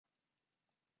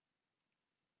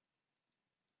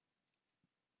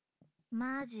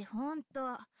マジほん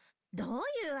と。どうい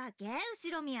うわけ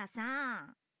後宮さ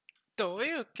ん。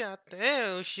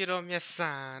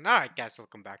Ushiro-san. Alright, guys,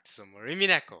 welcome back to some more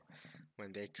Umineko.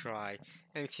 When they cry,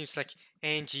 and it seems like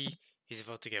Angie is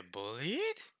about to get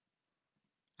bullied?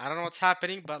 I don't know what's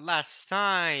happening, but last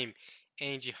time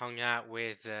Angie hung out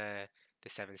with the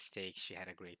Seven Stakes. She had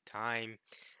a great time.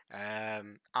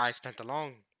 I spent a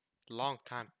long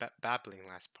time babbling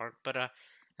last part, but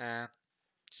uh,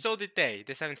 so did they.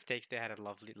 The Seven Stakes, they had a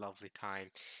lovely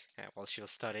time while she was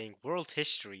studying world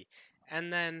history.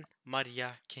 And then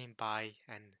Maria came by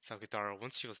and Sakutaro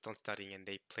once she was done studying and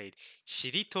they played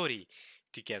Shiritori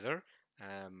together,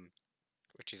 um,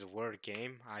 which is a word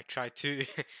game. I tried to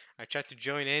I tried to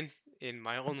join in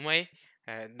my own way.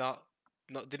 Not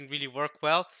didn't really work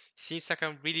well. Seems like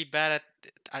I'm really bad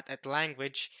at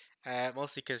language,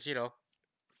 mostly because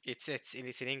it's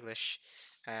in English,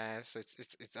 so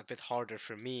it's a bit harder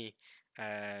for me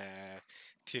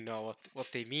to know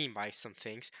what they mean by some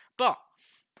things. But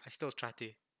I still try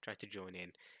to join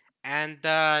in, and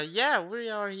yeah, we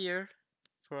are here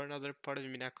for another part of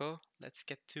Minako. Let's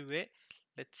get to it.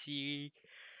 Let's see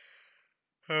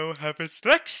what happens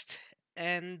next.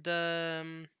 And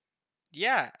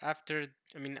yeah, I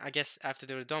guess after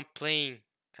they were done playing,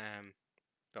 um,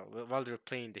 while they were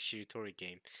playing the Shiritori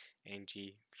game,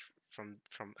 Angie from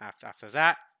after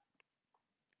that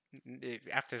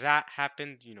after that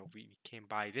happened, we came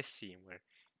by this scene where it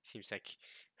seems like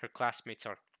her classmates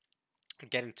are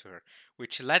getting to her,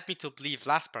 which led me to believe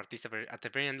last part, at the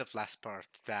very end of last part,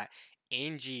 that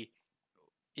Angie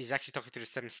is actually talking to the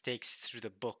Seven Stakes through the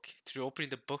book. Through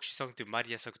opening the book, she's talking to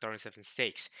Maria Sakutaro and Seven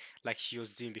Stakes, like she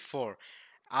was doing before.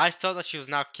 I thought that she was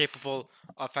now capable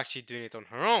of actually doing it on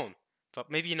her own,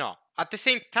 but maybe not. At the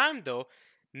same time, though,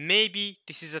 maybe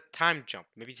this is a time jump.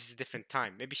 Maybe this is a different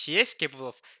time. Maybe she is capable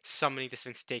of summoning the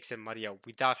Seven Stakes and Maria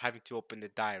without having to open the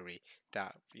diary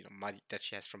that that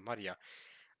she has from Maria.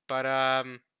 But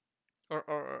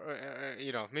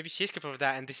maybe she's capable of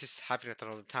that, and this is happening at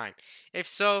another time. If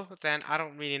so, then I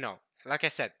don't really know. Like I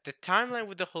said, the timeline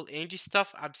with the whole Angie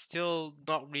stuff, I'm still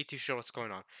not really too sure what's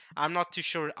going on. I'm not too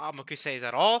sure Amakusa is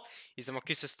at all. Is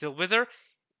Amakusa still with her?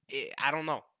 I don't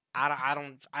know. I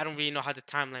don't really know how the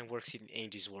timeline works in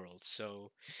Angie's world.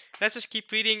 So let's just keep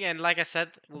reading, and like I said,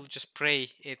 we'll just pray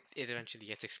it eventually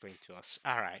gets explained to us.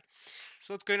 All right.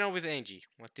 So what's going on with Angie?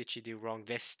 What did she do wrong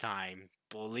this time?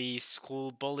 Bullies,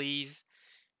 school bullies.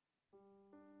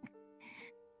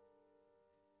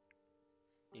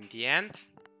 In the end,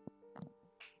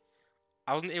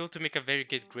 I wasn't able to make a very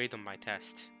good grade on my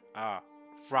test. Ah,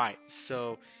 right.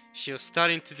 So she was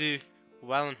starting to do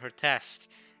well on her test.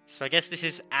 So I guess this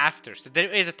is after. So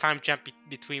there is a time jump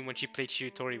between when she played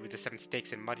Shiritori with the Seven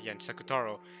Stakes and Maria and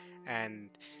Sakutaro, and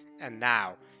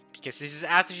now, because this is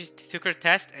after she took her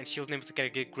test and she wasn't able to get a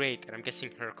good grade. And I'm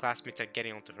guessing her classmates are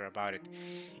getting onto her about it.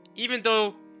 Even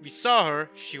though we saw her,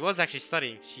 she was actually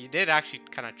studying. She did actually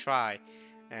kind of try.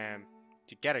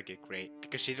 To get a good grade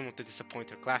because she didn't want to disappoint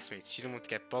her classmates. She didn't want to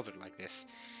get bothered like this.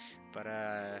 But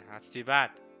that's too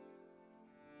bad.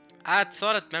 I had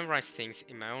thought I'd memorize things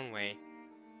in my own way,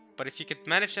 but if you could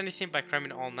manage anything by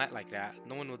cramming all night like that,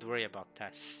 no one would worry about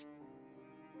tests.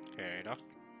 Fair enough.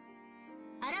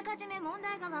 あらかじめ問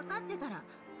題が分かってたら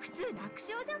普通楽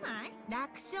勝じゃない？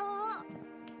楽勝。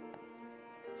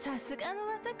さすがの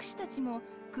私たちも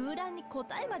空欄に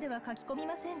答えまでは書き込み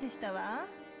ませんでしたわ。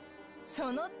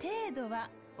その程度は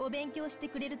お勉強して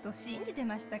くれると信じて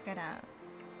ましたから。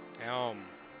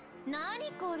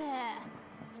何これ。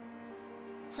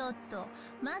ちょっと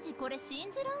マジこれ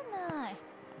信じらんない。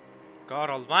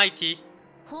God Almighty.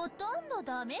 ほとんど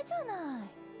ダメじゃない。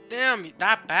Damn,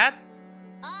 that bad?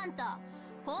 あんた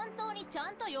本当にちゃ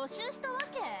んと予習したわ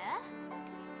け？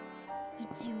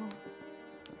一応。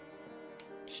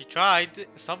She tried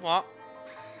somewhat.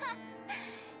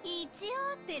 一応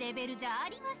ってレベルじゃあ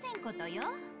りませんことよ、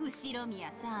後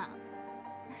宮さん。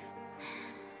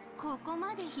ここ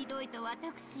までひどいと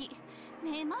私、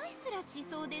めまいすらし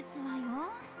そうですわよ。も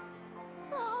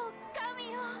う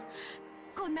神よ、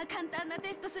こんな簡単な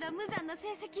テストすら無残な成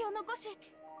績を残し、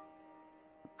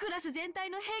クラス全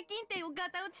体の平均点をガ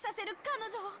タ落ちさせる彼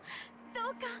女をど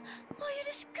うかお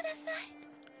許しください。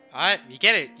Alright, we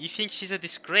get it. You think she's a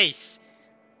disgrace.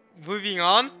 Moving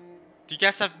on. Do you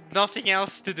guys have nothing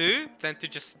else to do than to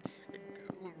just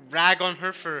rag on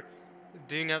her for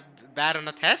doing bad on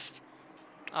a test?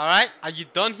 Alright, are you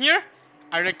done here?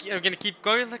 Are you gonna keep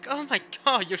going? Like, oh my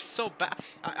god, you're so bad.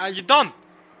 Are you done?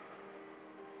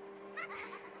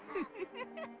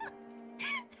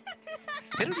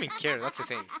 They don't even care, that's the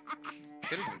thing.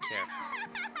 They don't even care.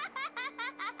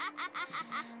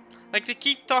 Like, they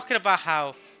keep talking about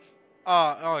how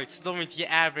Oh, it's lowering the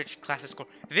average class score.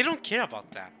 They don't care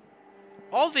about that.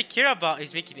 All they care about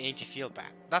is making Angie feel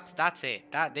bad. That's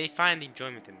it. That they find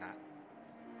enjoyment in that.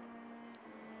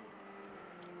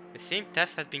 The same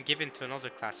test had been given to another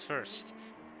class first.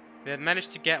 They had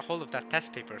managed to get hold of that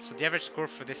test paper, so the average score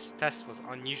for this test was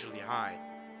unusually high.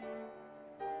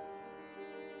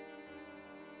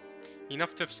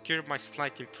 Enough to obscure my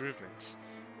slight improvement.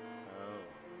 Oh.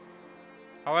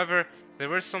 However, there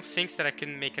were some things that I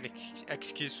couldn't make an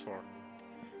excuse for.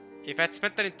 If I'd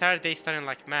spent an entire day studying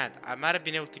like mad, I might have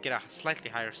been able to get a slightly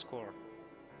higher score.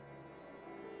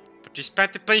 But you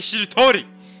spent it playing Shiritori!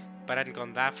 But I hadn't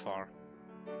gone that far.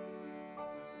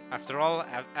 After all,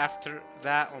 after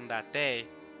that on that day,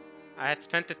 I had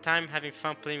spent the time having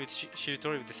fun playing with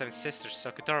Shiritori with the seven sisters,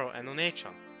 Sakutaro and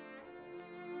One-chan.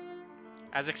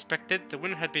 As expected, the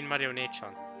winner had been Mario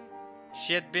One-chan.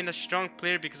 She had been a strong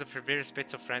player because of her various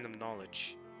bits of random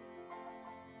knowledge.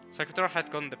 Sakutaro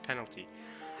had gotten the penalty.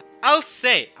 I'll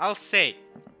say,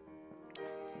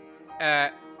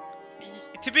 to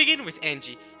begin with,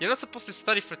 Angie, you're not supposed to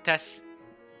study for tests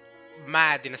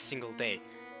mad in a single day.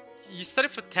 You study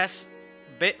for tests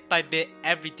bit by bit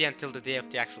every day until the day of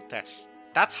the actual test.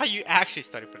 That's how you actually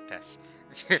study for tests.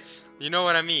 You know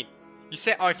what I mean? You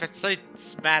say, oh, if I studied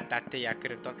mad that day, I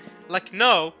could have done... Like,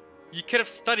 no, you could have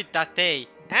studied that day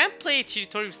and played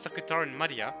Shiritori with Sakutaro and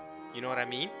Maria. You know what I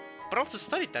mean? But also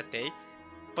studied that day.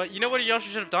 But you know what you also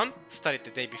should have done? Studied the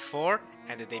day before,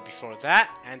 and the day before that,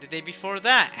 and the day before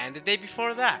that, and the day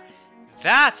before that.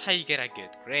 That's how you get a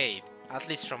good grade. At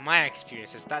least from my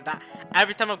experiences. That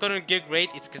every time I've gotten a good grade,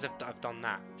 it's because I've done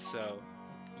that. So,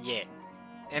 yeah.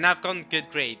 And I've gotten good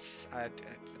grades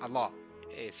a lot.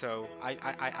 So,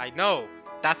 I know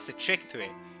that's the trick to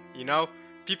it. You know?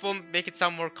 People make it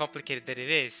sound more complicated than it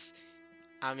is.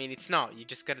 I mean, it's not. You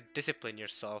just gotta discipline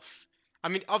yourself. I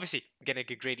mean, obviously, getting a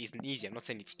good grade isn't easy. I'm not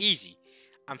saying it's easy.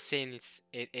 I'm saying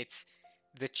it's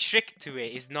the trick to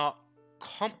it is not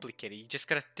complicated. You just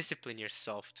gotta discipline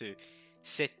yourself to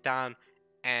sit down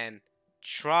and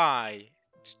try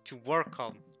to work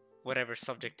on whatever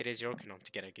subject it is you're working on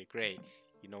to get a good grade.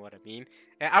 You know what I mean?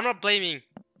 I'm not blaming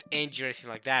Angie or anything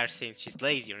like that, or saying she's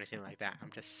lazy or anything like that. I'm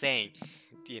just saying,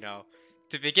 you know,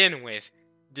 to begin with,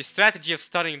 the strategy of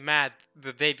studying math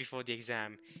the day before the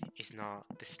exam is not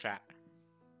the strat.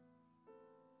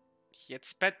 He had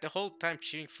spent the whole time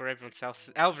cheering for everyone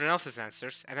else's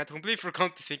answers, and had completely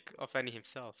forgotten to think of any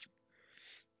himself.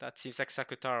 That seems like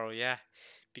Sakutaro, yeah.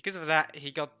 Because of that,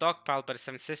 he got dogpiled by the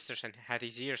seven sisters and had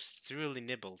his ears thoroughly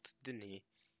nibbled, didn't he?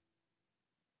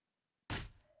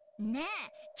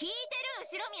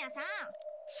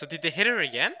 So did they hit her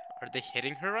again? Are they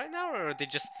hitting her right now? Or are they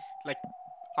just, like,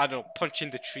 I don't know,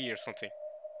 punching the tree or something?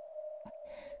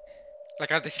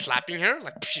 Like, are they slapping her?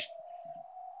 Like, psh.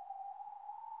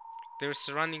 They were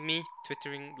surrounding me,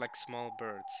 twittering like small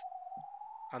birds.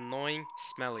 Annoying,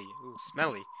 smelly. Ooh,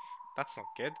 smelly. That's not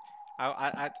good.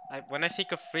 When I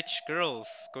think of rich girls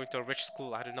going to a rich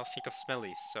school, I do not think of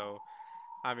smellies. So,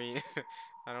 I mean,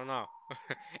 I don't know.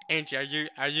 Angie,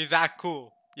 are you that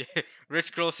cool?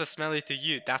 Rich girls are smelly to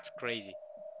you. That's crazy.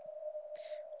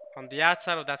 On the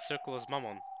outside of that circle was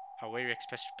Mammon, a weary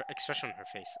expression on her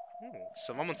face. Ooh,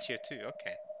 so Mammon's here too.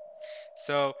 Okay.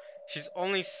 So she's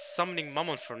only summoning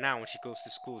Mammon for now when she goes to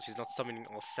school. She's not summoning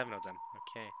all 7 of them.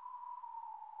 Okay.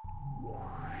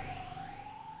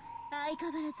 相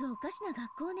変わらずおかしな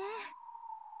学校ね。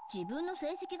自分の成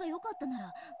績が良かったな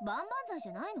ら万々歳じ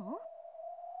ゃないの？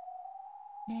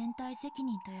連帯責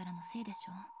任とやらのせいでし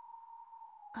ょ。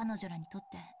彼女らにとっ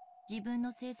て自分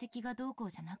の成績がどうこ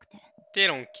うじゃなくて、They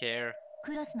don't care.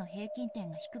 クラスの平均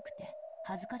点が低くて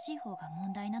恥ずかしい方が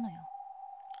問題なのよ。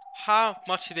How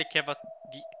much do they care about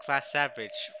the class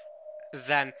average?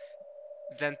 Then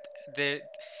the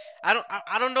I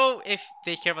don't know if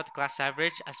they care about the class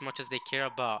average as much as they care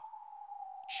about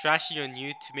trashing on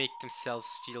you to make themselves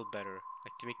feel better.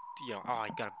 Like to make, you know, oh, I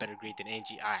got a better grade than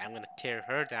Angie. Alright, I'm gonna tear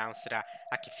her down so that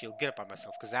I can feel good about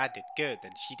myself because I did good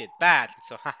and she did bad. And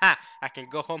so, haha, I can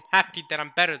go home happy that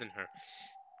I'm better than her.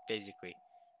 Basically.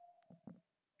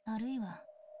 あるいは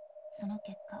その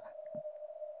結果、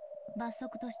罰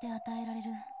則として与えられ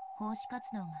る奉仕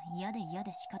活動が嫌で嫌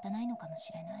で仕方ないのかも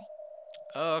しれない。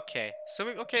Oh, okay. So,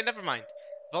 okay, never mind.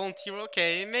 Volunteer,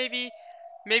 okay. Maybe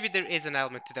there is an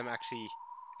element to them actually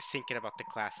thinking about the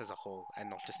class as a whole and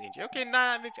not just Angie. Okay,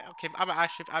 nah, maybe, okay,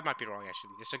 I might be wrong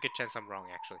actually. There's a good chance I'm wrong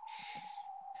actually.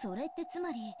 それってつ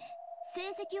まり成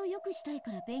績を良くしたい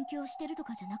から勉強してると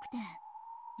かじゃなくて、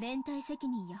連帯責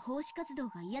任や奉仕活動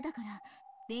が嫌だから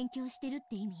勉強してるっ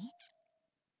て意味？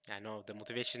 I know, the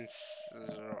motivations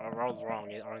are all wrong,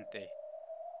 aren't they?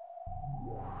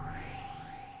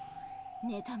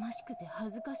 妬ましくて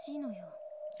恥ずかしいのよ。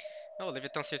 Oh, leave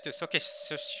it downstairs too. So, okay,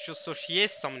 so she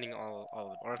is summoning all,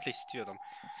 or at least 2 of them.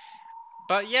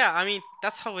 But yeah, I mean,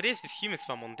 that's how it is with humans,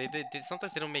 Mamon. They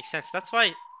sometimes they don't make sense. That's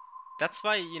why,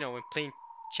 you know, when playing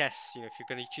chess, you know, if you're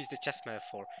gonna choose the chess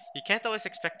metaphor, you can't always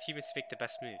expect humans to make the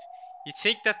best move. You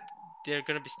think that they're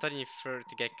gonna be studying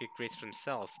to get good grades for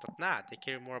themselves, but nah, they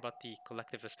care more about the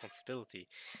collective responsibility.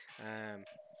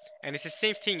 And it's the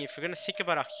same thing. If we're gonna think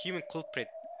about a human culprit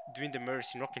doing the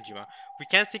murders in Rokkenjima, we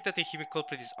can't think that the human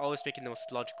culprit is always making the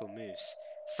most logical moves.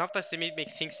 Sometimes they may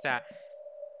make things that,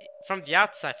 from the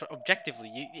outside, objectively,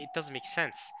 it doesn't make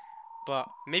sense. But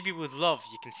maybe with love,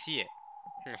 you can see it.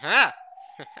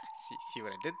 see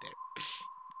what I did there?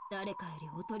 誰かより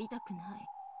劣りたくない。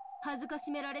恥ずかし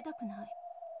められたくない。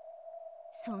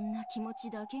そんな気持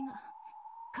ちだけが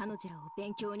彼女らを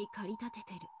勉強に駆り立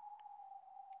ててる。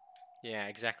 Yeah,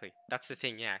 exactly. That's the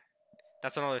thing. Yeah,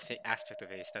 that's another aspect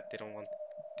of it, is that they don't want,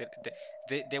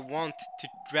 they want to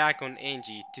drag on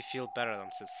Angie to feel better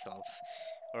themselves,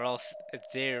 or else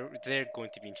they're going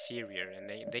to be inferior, and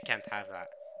they can't have that.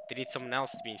 They need someone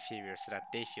else to be inferior so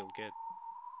that they feel good.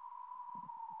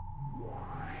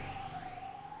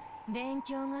 勉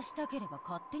強がしたければ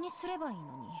勝手にすればいい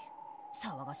のに、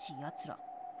騒がしいやつら。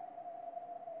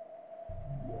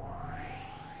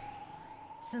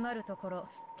つまるところ。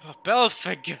 Oh,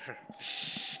 Belphegor!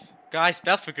 Guys,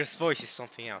 Belphegor's voice is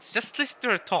something else. Just listen to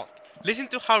her talk. Listen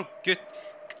to how good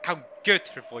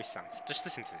her voice sounds. Just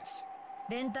listen to this.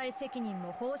 連帯責任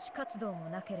も奉仕活動も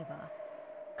なければ、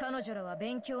彼女らは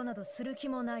勉強などする気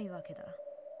もないわけだ。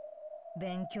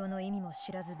勉強の意味も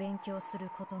知らず勉強す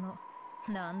ることの、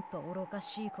なんと愚か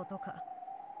しいことか。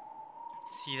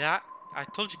See that? I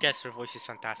told you guys her voice is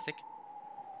fantastic.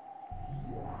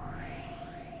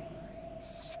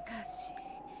 しかし、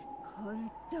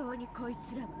本当にこい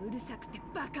つらはうるさくて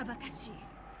バカバカしい。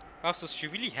 Also, she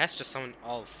really has just summoned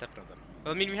all 7 of them.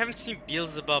 Well, I mean, we haven't seen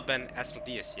Beelzebub and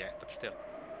Asmodeus yet, but still.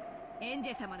 エン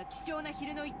ジェ様の貴重な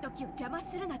昼の一時を邪魔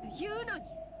するなと言うのに。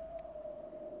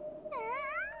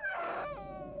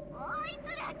こい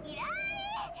つら嫌い。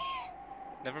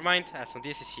 Never mind,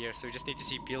 Asmodeus is here, so we just need to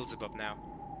see Beelzebub now.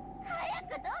 早く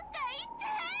どっか行っちゃ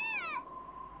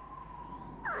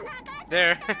え。お腹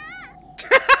There.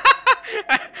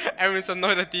 Everyone's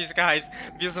annoyed at these guys.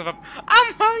 Beelzebub,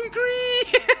 I'm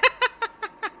hungry!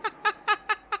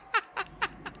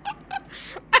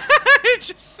 It's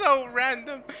just so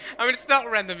random. I mean, it's not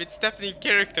random, it's definitely in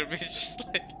character, but it's just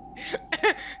like...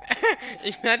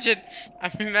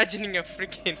 I'm imagining a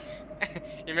freaking...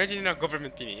 Imagine a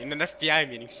government meeting, in an FBI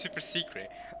meeting, super secret.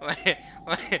 I'm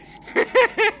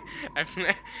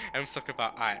talking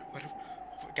about, alright,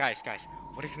 guys,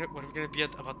 what are we gonna be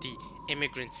about the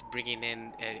immigrants bringing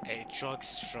in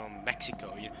drugs from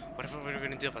Mexico? You know, what are we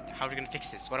gonna do about that? How are we gonna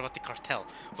fix this? What about the cartel?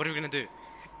 What are we gonna do?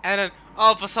 And then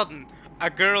all of a sudden, a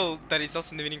girl that is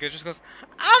also in the meeting just goes,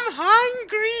 "I'm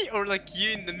hungry," or like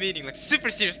you in the meeting, like super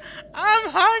serious, "I'm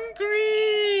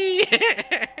hungry."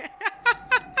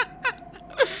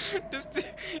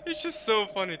 It's just so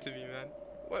funny to me, man.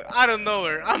 I don't know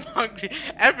where. I'm hungry.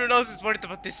 Everyone else is worried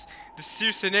about this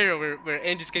serious scenario where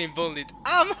Angie's getting bullied.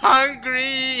 I'm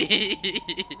hungry.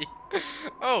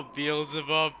 Oh,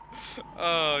 Beelzebub.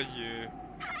 Oh, you.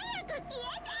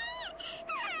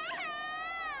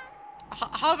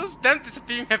 How does them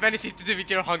disappearing have anything to do with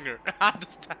your hunger? How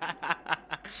does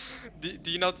that?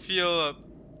 Do you not feel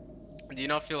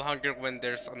hunger when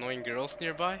there's annoying girls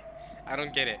nearby? I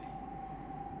don't get it.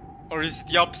 Or is it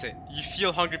the opposite? You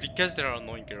feel hungry because there are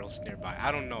annoying girls nearby.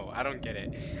 I don't know. I don't get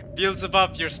it.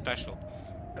 Beelzebub, you're special.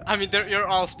 I mean, you're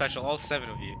all special, all 7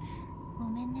 of you. ご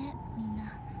めんね、みんな。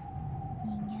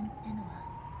人間ってのは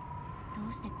ど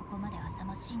うしてここまで浅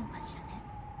ましいのかしらね。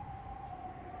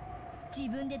自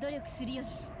分で努力するよ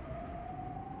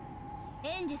り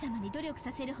エンジェ様に努力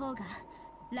させる方が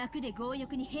楽で強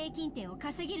欲に平均点を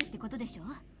稼げるってことでしょ。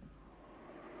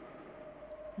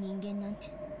人間なん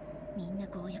てみんな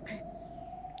強欲。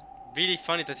 Really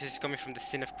funny that this is coming from the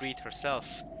sin of greed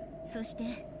herself. そして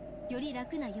より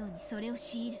楽なようにそれを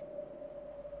強いる。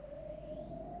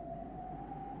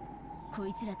こ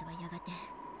いつらとはやがて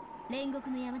煉獄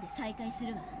の山で再会す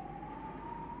るわ。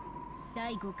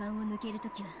第5巻を抜けると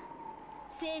きは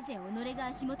せいぜい己が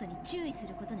足元に注意す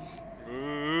ることね。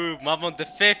Ooh, Mom on the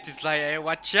 5th is like, hey,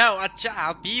 watch out,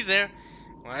 I'll be there.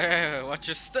 Watch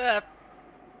your step.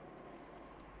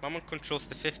 Mammon controls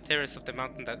the 5th terrace of the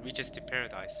mountain that reaches to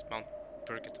paradise, Mount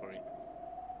Purgatory.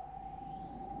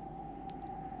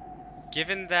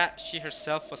 Given that she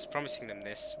herself was promising them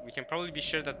this, we can probably be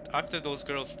sure that after those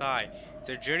girls die,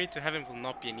 their journey to heaven will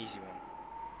not be an easy one.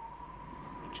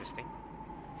 Interesting.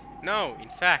 No, in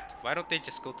fact, why don't they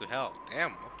just go to hell?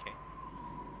 Damn, okay.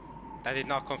 That did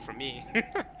not come from me.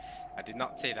 I did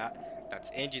not say that. That's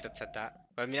Angie that said that.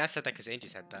 Well, I mean, I said that because Angie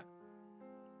said that.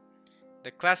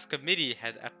 The class committee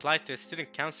had applied to a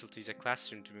student council to use a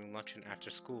classroom during lunch and after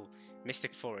school.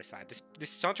 Mystic Forest.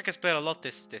 This soundtrack has played a lot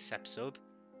this episode.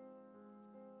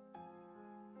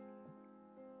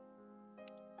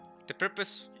 The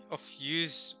purpose of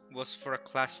use was for a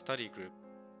class study group.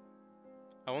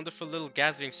 A wonderful little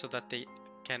gathering so that they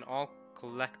can all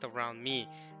collect around me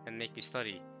and make me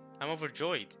study. I'm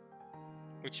overjoyed.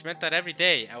 Which meant that every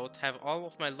day I would have all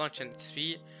of my lunch and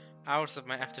 3 hours of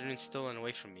my afternoon stolen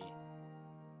away from me.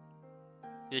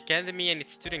 The Academy and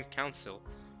its student council,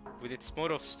 with its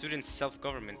motto of student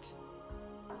self-government,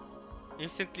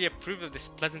 instantly approved of this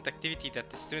pleasant activity that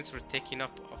the students were taking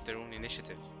up of their own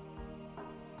initiative.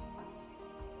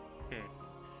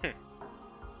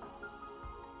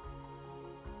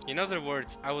 In other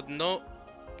words,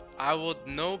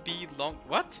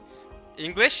 what?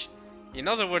 English? In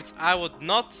other words, I would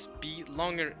not be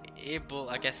longer able,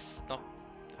 I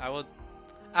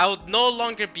would no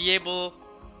longer be able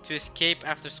to escape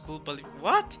after school,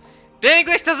 what? The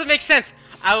English doesn't make sense!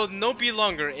 I would no be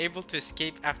longer able to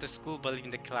escape after school by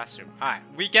leaving the classroom. Alright,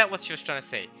 we get what she was trying to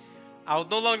say. I would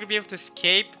no longer be able to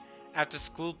escape after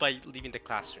school by leaving the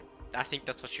classroom. I think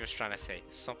that's what she was trying to say.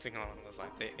 Something along those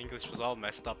lines. The English was all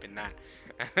messed up in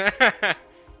that.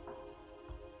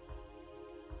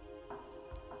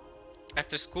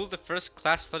 After school, the first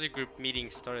class study group meeting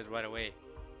started right away.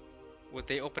 Would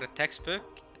they open a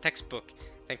textbook,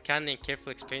 then kindly and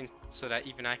carefully explain so that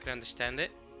even I could understand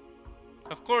it?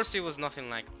 Of course, it was nothing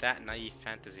like that naive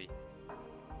fantasy.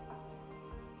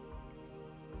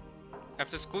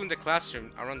 After school in the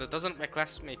classroom, around a dozen of my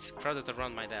classmates crowded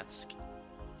around my desk.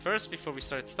 First, before we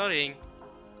started studying,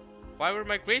 why were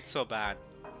my grades so bad?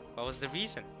 What was the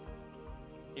reason?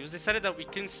 It was decided that we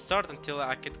couldn't start until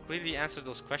I could clearly answer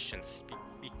those questions,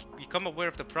 become aware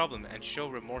of the problem, and show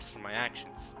remorse for my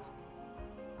actions.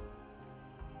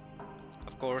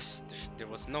 Of course, there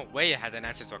was no way I had an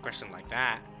answer to a question like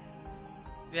that.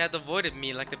 They had avoided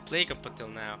me like the plague up until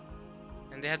now,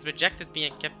 and they had rejected me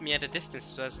and kept me at a distance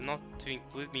so as not to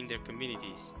include me in their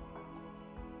communities.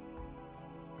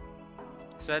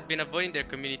 So I had been avoiding their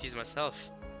communities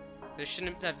myself. There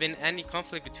shouldn't have been any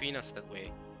conflict between us that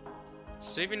way.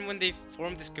 So even when they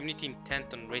formed this community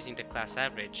intent on raising the class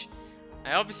average,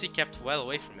 I obviously kept well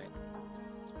away from it.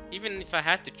 Even if I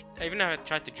had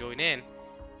tried to join in,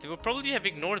 they would probably have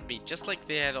ignored me just like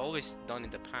they had always done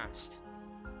in the past.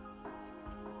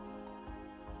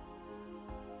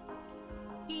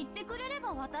 言ってくれれ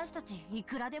ば私たちい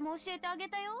くらでも教えてあげ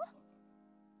たよ。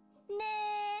ね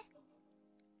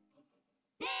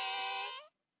え。ね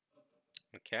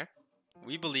え。 Okay,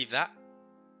 we believe that.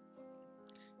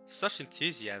 Such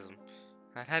enthusiasm.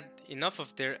 I had enough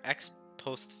of their ex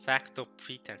post facto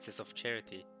pretenses of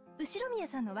charity. 後ろ宮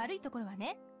さんの悪いところは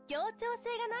ね、協調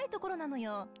性がないところなの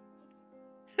よ。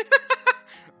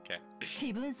Okay.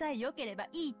 自分さえ良ければ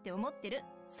いいって思ってる。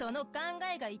その考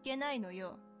えがいけないの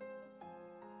よ。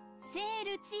セー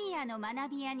ルチーヤの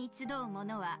学び屋に集う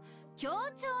者は協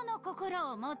調の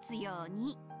心を持つよう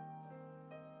に。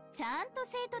ちゃんと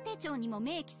生徒手帳にも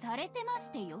明記されてま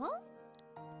してよ。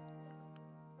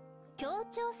協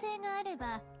調性があれ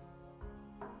ば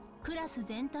クラス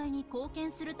全体に貢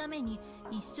献するために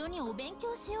一緒にお勉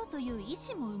強しようという意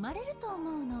思も生まれると思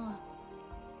うの。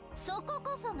そこ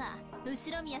こそが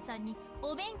後ろ宮さんに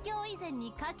お勉強以前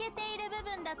に欠けている部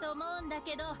分だと思うんだ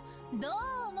けど、ど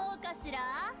う思うかしら？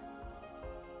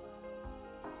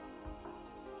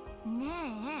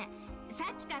ねえ、さ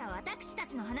っきから私た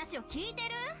ちの話を聞いて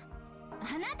る？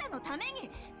あなたのため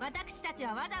に私たち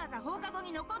はわざわざ放課後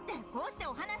に残ってこうして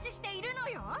お話ししているの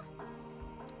よ。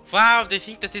 Wow, they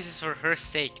think that this is for her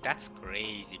sake. That's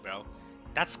crazy, bro.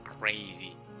 That's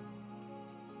crazy.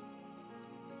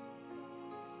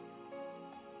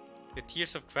 The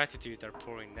tears of gratitude are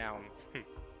pouring down.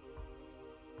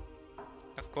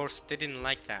 Of course, they didn't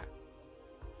like that.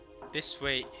 This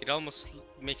way, it almost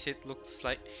makes it look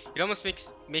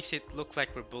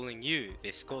like we're bullying you.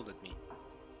 They scolded me.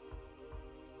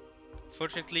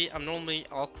 Fortunately, I'm normally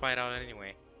all cried out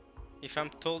anyway. If I'm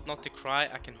told not to cry,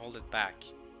 I can hold it back.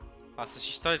 So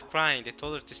she started crying. They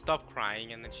told her to stop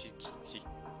crying, and then she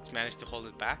managed to hold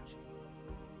it back.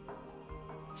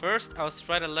 First, I was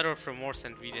to write a letter of remorse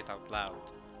and read it out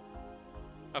loud.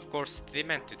 Of course, they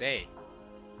meant today.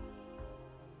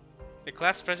 The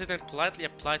class president politely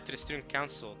applied to the student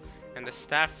council and the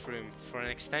staff room for an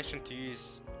extension to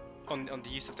use on the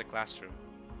use of the classroom.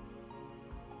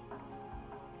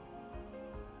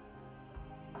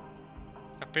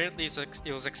 apparently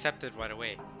it was accepted right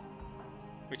away.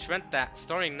 Which meant that,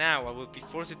 starting now, I will be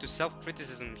forced into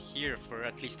self-criticism here for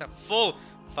at least a full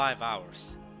 5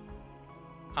 hours.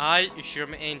 I,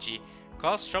 Ushirama Angie,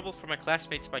 caused trouble for my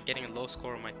classmates by getting a low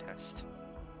score on my test.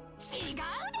 違う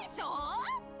でしょ。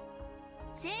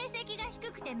成績が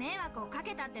低くて迷惑をか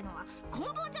けたってのは根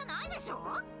本じゃないでしょ。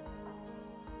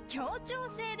協調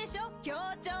性でしょ、協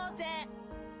調性。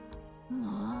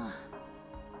も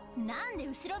うなんで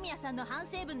後宮さんの反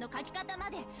省文の書き方ま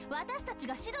で私たち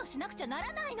が指導しなくちゃな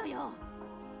らないのよ。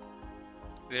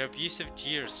 Their abusive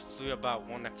jeers flew about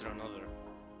one after another.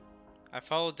 I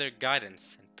followed their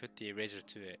guidance and put the eraser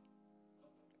to it.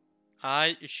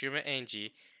 I, Ushirama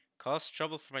Angie, caused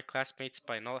trouble for my classmates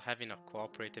by not having a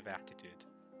cooperative attitude.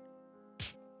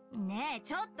 ねえ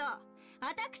ちょっと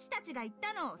私たちが言っ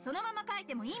たのをそのまま書い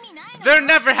ても意味ないの。 They're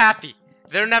never happy!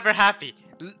 They're never happy!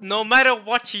 No matter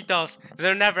what she does,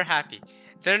 they're never happy.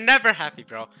 They're never happy,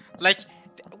 bro. Like,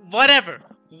 whatever,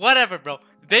 bro.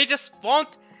 They just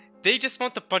want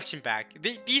a punching bag.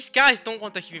 These guys don't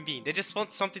want a human being. They just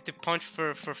want something to punch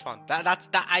for fun.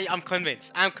 I'm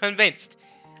convinced. I'm convinced.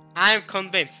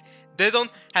 They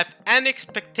don't have any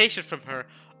expectation from her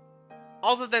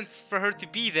other than for her to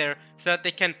be there so that they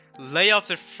can lay off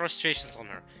their frustrations on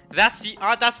her. That's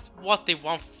what they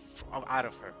want out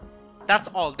of her. That's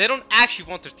all. They don't actually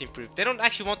want her to improve. They don't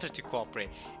actually want her to cooperate.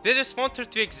 They just want her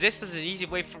to exist as an easy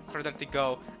way for them to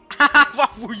go,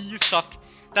 "Wow, you suck."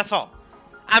 That's all.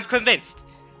 I'm convinced.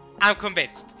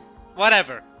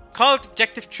 Whatever. Call it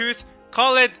objective truth.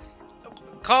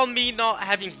 Call me not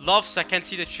having love so I can't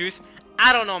see the truth.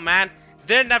 I don't know, man.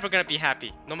 They're never gonna be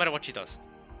happy, no matter what she does.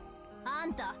 あ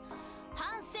んた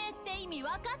反省って意味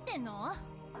分かってんの？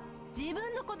自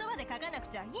分の言葉で書かなく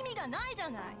ちゃ意味がないじゃ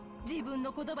ない。自分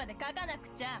の言葉で書かなく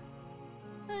ちゃ。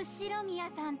後宮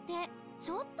さんってち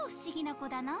ょっと不思議な子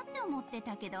だなって思って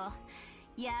たけど、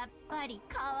やっぱり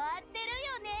変わってる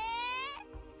よね。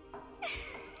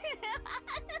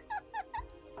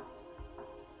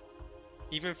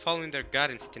Even following their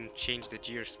guidance didn't change the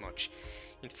jeers much.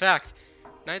 In fact,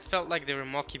 now it felt like they were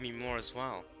mocking me more as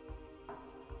well.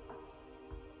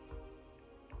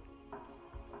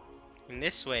 In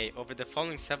this way, over the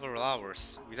following several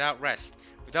hours, without rest,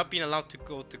 without being allowed to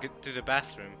go to the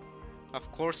bathroom, of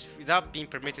course, without being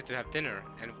permitted to have dinner,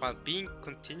 and while being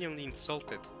continually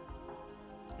insulted.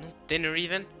 No dinner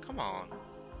even? Come on.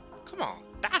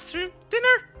 Bathroom?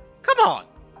 Dinner? Come on!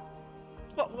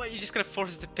 What, you're just gonna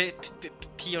force her to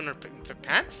pee on her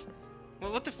pants?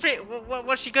 What the frick?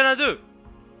 What's she gonna do?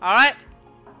 Alright?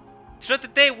 Throughout the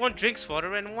day, one drinks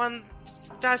water and one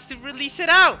has to release it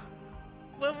out!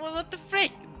 What the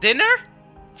frick? Dinner?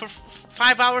 For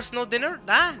 5 hours, no dinner?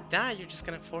 Nah, you're just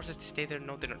gonna force her to stay there,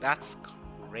 no dinner. That's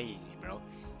crazy, bro.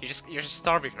 You're just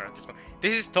starving her at this point.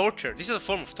 This is torture. This is a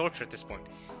form of torture at this point.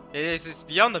 It's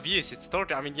beyond abuse. It's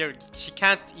torture. I mean, she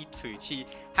can't eat food. She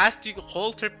has to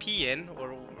hold her pee in,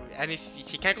 and if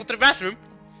she can't go to the bathroom,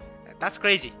 that's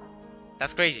crazy.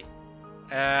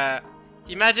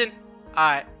 Imagine,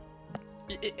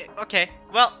 okay.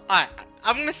 Well, I'm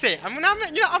gonna say.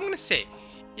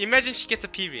 Imagine she gets a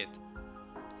period.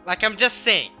 Like, I'm just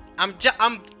saying.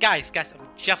 Guys, I'm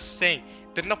just saying.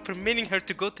 They're not permitting her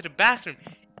to go to the bathroom.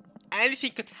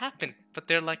 Anything could happen, but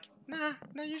they're like, nah,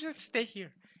 you just stay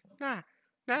here. Nah,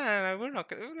 we're not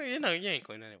gonna, you ain't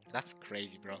going anywhere. That's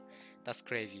crazy, bro. That's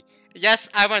crazy. Yes,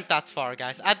 I went that far,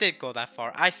 guys. I did go that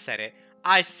far. I said it.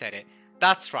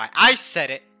 That's right. I said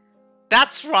it.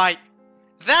 That's right.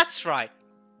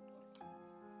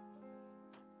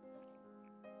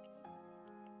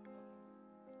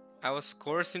 I was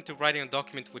coerced into writing a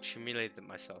document which humiliated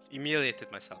myself.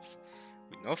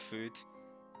 With no food.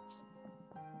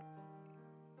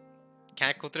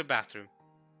 Can't go to the bathroom.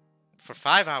 For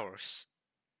 5 hours.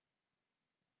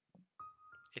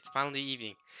 It's finally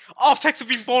evening. Oh, thanks for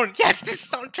being born! Yes, this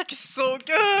soundtrack is so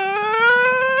good!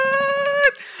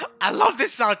 I love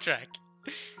this soundtrack!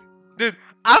 Dude,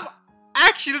 I've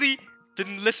actually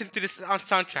been listening to this on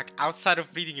soundtrack outside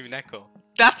of reading Umineko.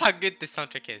 That's how good this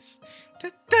soundtrack is.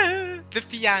 The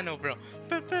piano, bro.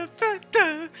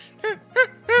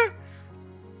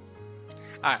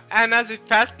 Alright, and as it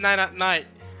passed 9 at night,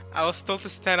 I was told to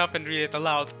stand up and read it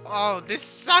aloud. Oh, this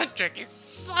soundtrack is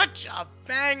such a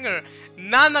banger.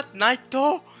 9 at night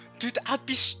though? Dude, I'd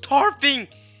be starving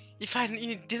if I hadn't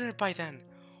eaten dinner by then.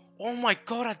 Oh my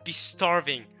god, I'd be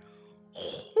starving.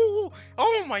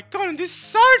 Oh my god, and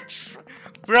this soundtrack.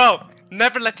 Bro,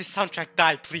 never let this soundtrack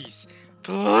die, please.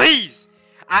 Please.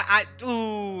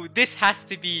 Ooh, this has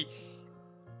to be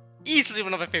easily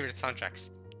one of my favorite soundtracks.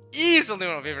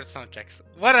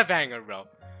 What a banger, bro.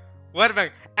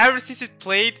 Ever since it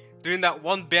played during that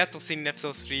one battle scene in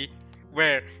episode 3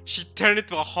 where she turned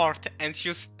into a heart and she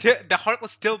was still, the heart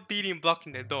was still beating,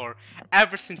 blocking the door.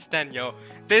 Ever since then, yo,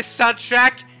 this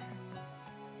soundtrack.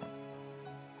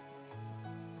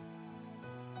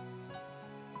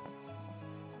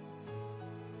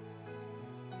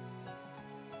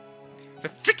 The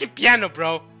freaking piano,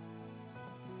 bro.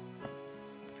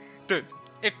 Dude,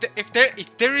 if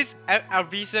there is a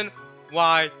reason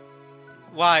why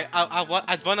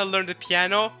I'd want to learn the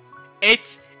piano,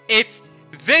 it's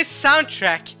this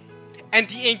soundtrack and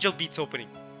the Angel Beats opening.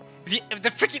 The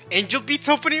freaking Angel Beats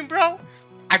opening, bro.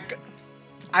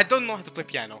 I don't know how to play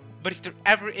piano, but if there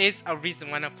ever is a reason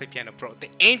why not play piano, bro, the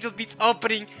Angel Beats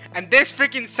opening and this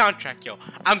freaking soundtrack, yo,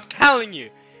 I'm telling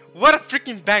you, what a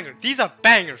freaking banger. These are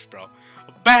bangers, bro.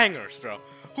 Bangers, bro.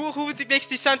 Who makes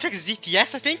these soundtracks?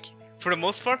 ZTS, I think, for the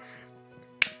most part.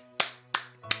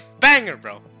 Banger,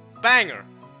 bro. Banger.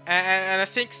 And I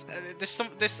think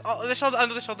there's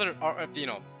other you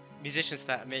know, musicians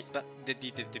that make the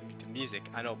music.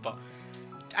 I know, but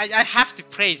I have to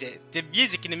praise it. The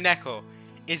music in Umineko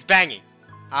is banging.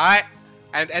 All right,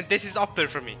 and this is up there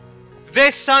for me.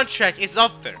 This soundtrack is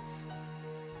up there.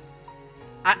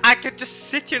 I could just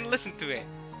sit here and listen to it,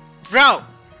 bro.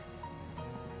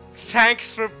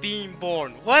 Thanks for being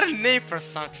born. What a name for a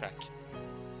soundtrack.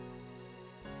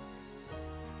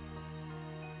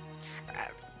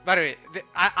 By the way,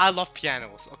 I love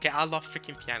pianos. Okay, I love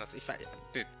freaking pianos.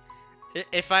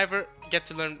 If I ever get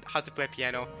to learn how to play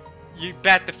piano, you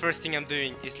bet the first thing I'm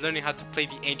doing is learning how to play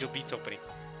the Angel Beats opening.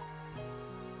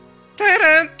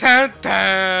 Dun dun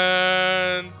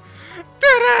dun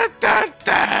dun dun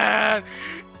dun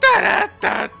dun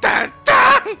dun dun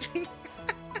dun.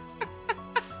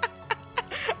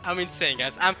 I'm insane,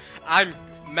 guys. I'm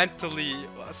mentally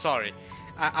sorry.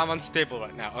 I'm unstable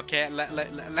right now. Okay,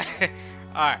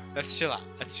 alright, let's chill out.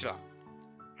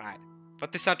 Alright,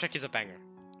 but this soundtrack is a banger.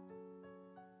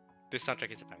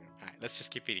 Alright, let's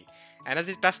just keep reading. And as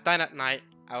it passed down at night,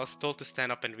 I was told to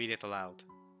stand up and read it aloud.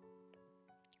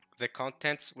 The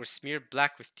contents were smeared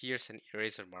black with tears and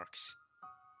eraser marks.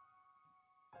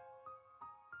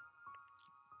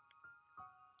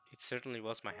 It certainly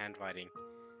was my handwriting,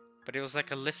 but it was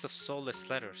like a list of soulless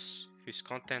letters, whose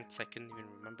contents I couldn't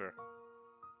even remember.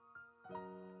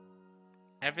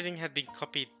 Everything had been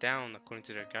copied down according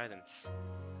to their guidance.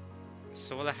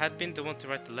 So while I had been the one to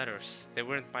write the letters, they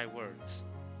weren't my words.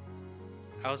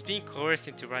 I was being coerced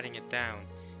into writing it down,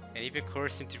 and even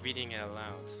coerced into reading it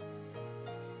aloud.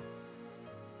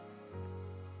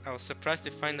 I was surprised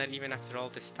to find that even after all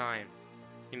this time,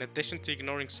 in addition to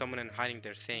ignoring someone and hiding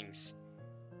their things,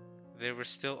 there were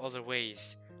still other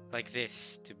ways like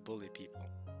this to bully people.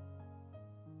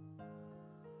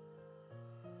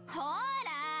 ほら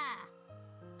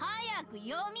早く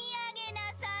読み上げな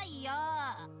さいよ。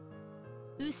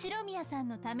後宮さん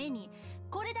のために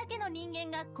これだけの人間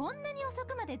がこんなに遅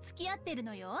くまで付き合ってる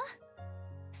のよ。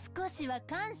少しは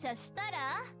感謝したら。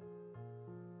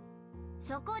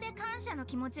そこで感謝の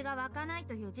気持ちが湧かない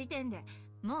という時点で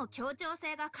もう協調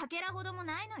性がかけらほども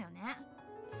ないのよね。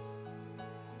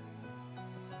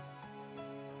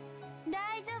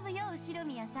大丈夫よ後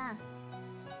宮さん。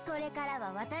これから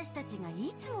は私たちが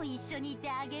いつも一緒にいて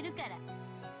あげるから。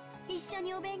一緒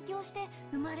にお勉強して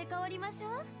生まれ変わりましょ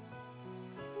う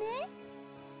ね。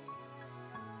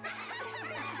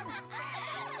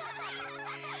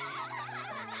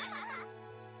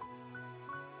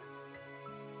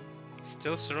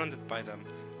Still surrounded by them,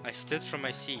 I stood from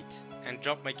my seat and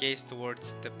dropped my gaze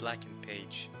towards the blackened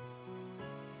page.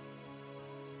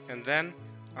 And then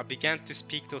I began to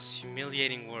speak those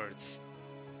humiliating words.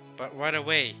 But right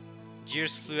away,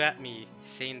 jeers flew at me,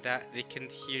 saying that they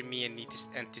couldn't hear me and need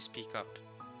to speak up.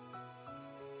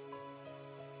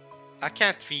 I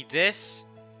can't read this.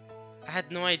 I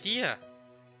had no idea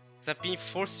that being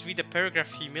forced to read a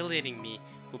paragraph humiliating me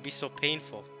would be so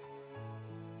painful.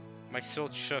 My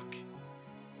throat shook.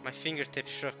 My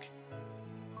fingertips shook.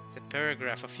 The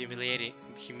paragraph of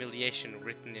humiliation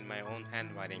written in my own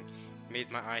handwriting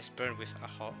made my eyes burn with a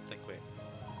hot liquid.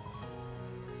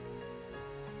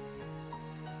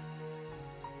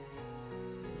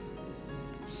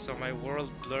 So my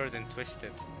world blurred and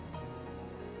twisted.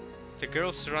 The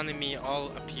girls surrounding me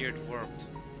all appeared warped.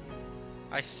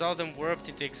 I saw them warped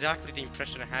into exactly the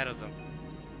impression I had of them.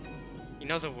 In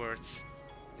other words,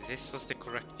 this was the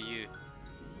correct view.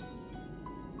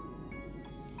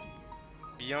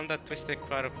 Beyond that twisted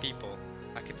crowd of people,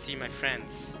 I could see my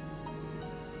friends.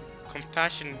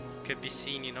 Compassion could be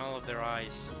seen in all of their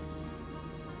eyes.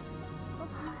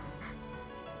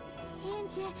 エン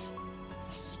ジェ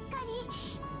しっかり。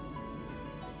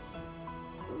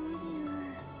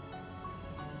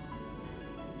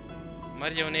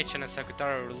Mario-chan and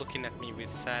Sakutaro were looking at me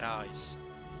with sad eyes.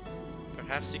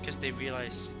 Perhaps because they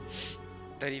realized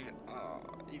that even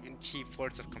cheap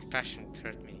words of compassion would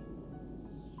hurt me.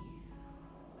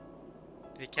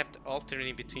 They kept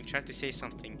alternating between trying to say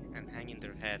something and hanging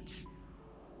their heads.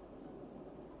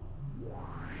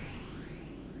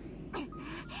 なん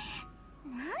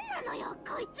なのよ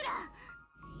こいつら。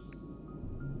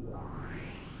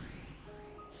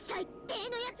最低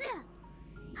のやつら。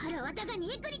腹渡が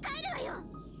煮えくり返るわよ。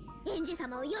園児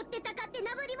様を寄ってたかって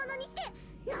なぶり物にして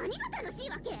何が楽しい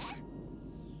わけ。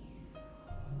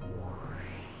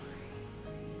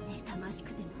妬まし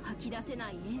くても吐き出せな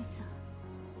い怨さ。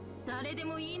誰で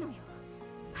もいいのよ。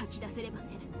吐き出せれば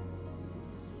ね。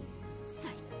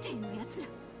最低のやつら。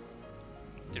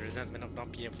 The resentment of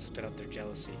not being able to spit out their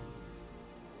jealousy.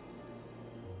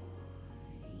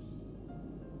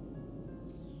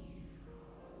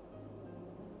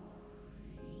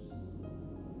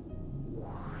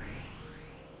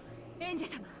 Enji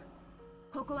様、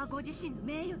ここはご自身の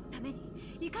名誉のために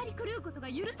怒り狂うことが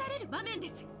許される場面で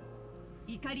す。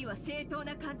怒りは正当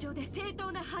な感情で正当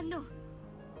な反応。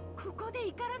ここで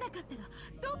怒らなかったら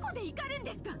どこで怒るん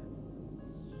ですか。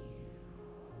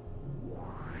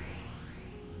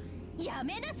や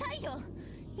めなさいよ。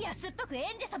安っぽくエ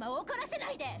ンジ様を怒らせな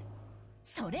いで。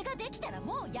それができたら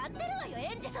もうやってるわよ、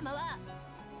エンジ様は。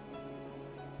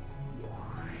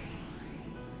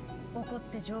怒っ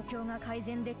て状況が改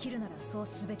善できるならそう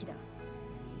すべきだ。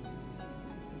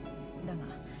だが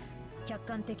客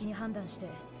観的に判断して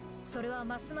それは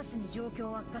ますますに状況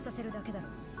を悪化させるだけだろ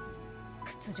う。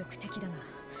屈辱的だが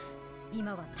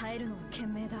今は耐えるのが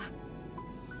賢明だ。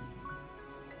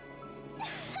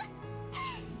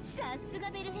さすが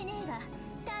ベルフェネーは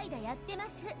代々やってま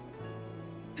す。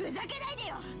ふざけないで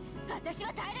よ。私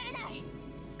は耐えられない。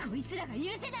こいつらが許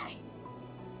せない。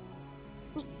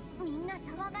みんな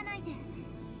騒がないで。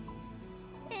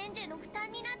エンジェの負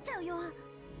担になっちゃうよ。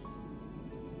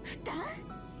負担？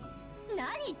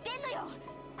何言ってんのよ。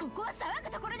ここは騒ぐ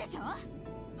ところでしょ。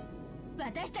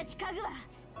私たち家具は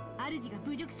主が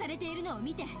侮辱されているのを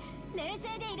見て冷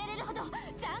静でいられるほど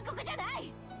残酷じゃな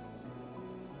い。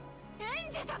エン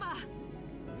ジ様、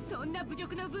そんな侮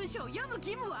辱の文章を読む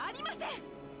義務はありません。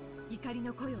怒り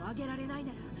の声を上げられない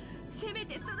ならせめ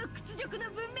てその屈辱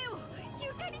の文面を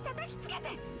床に叩きつけ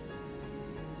て。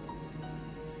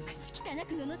口汚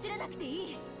く罵らなくて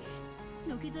いい。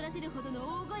のけぞらせるほど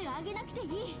の大声を上げなくていい。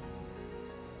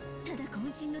ただ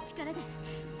渾身の力で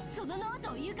そのノー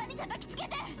トを床に叩きつけ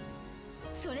て。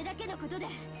それだけのことで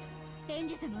エン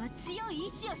ジェ様は強い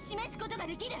意志を示すことが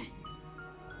できる。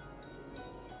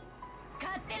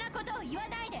勝手なことを言わ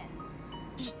ないで。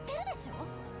言ってるでしょ。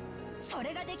そ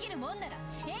れができるもんなら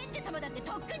エンジェ様だって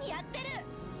とっくにやってる。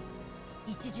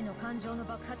一時の感情の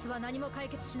爆発は何も解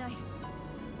決しない。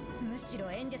むし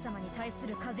ろエンジェ様に対す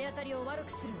る風当たりを悪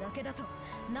くするだけだと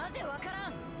なぜわから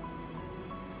ん。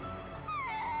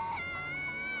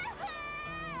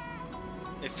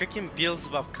If freaking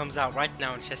Beelzebub comes out right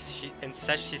now and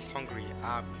says she's hungry,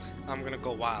 I'm gonna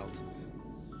go wild.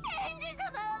 エンジェ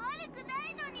様は悪くな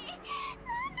いのに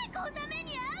なんでこんな目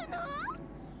に遭うの。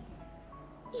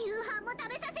夕飯も食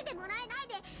べさせてもらえない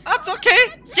で。 That's okay!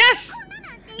 Yes!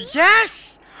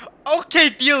 Yes!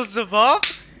 Okay, Beelzebub!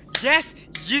 Yes!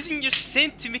 Using your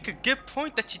sin to make a good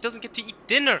point that she doesn't get to eat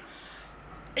dinner.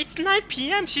 It's 9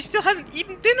 p.m. She still hasn't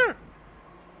eaten dinner.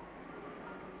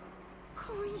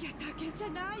 今夜だけじゃ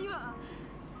ないわ。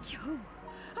今日も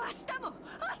明日も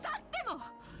明後日も。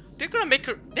 They're gonna make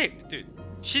her. Dude,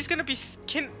 she's gonna be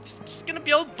she's gonna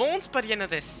be all bones by the end of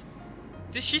this.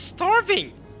 She's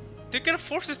starving. They're gonna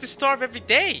force her to starve every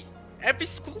day, every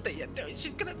school day.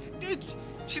 She's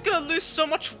gonna lose so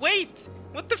much weight.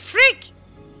 What the freak?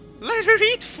 Let her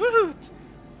eat food.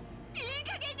 いい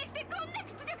加減にしてこんな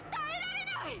屈辱耐えられ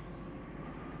な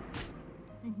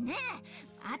い。ねえ、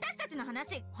私たちの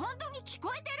話本当に聞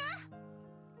こえてる？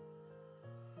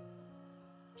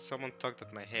 Someone tugged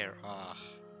at my hair.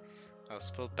 I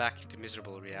was pulled back into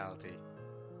miserable reality.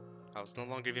 I was no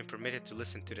longer even permitted to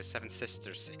listen to the seven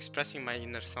sisters expressing my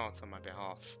inner thoughts on my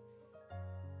behalf.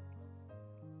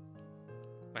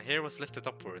 My hair was lifted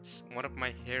upwards. One of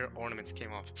my hair ornaments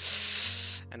came off,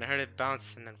 and I heard it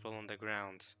bounce and then fall on the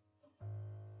ground.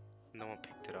 No one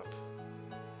picked it up.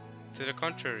 To the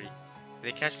contrary,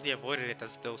 they casually avoided it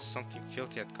as though something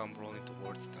filthy had come rolling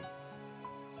towards them.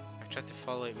 I tried to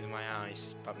follow it with my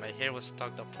eyes, but my hair was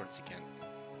tugged upwards again.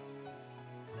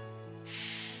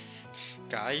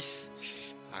 Guys,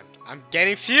 I'm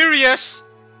getting furious!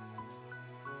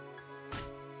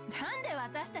 なんで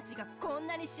私たちがこん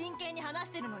なに真剣に話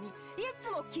してるのにい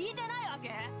つも聞いてないわ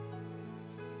け？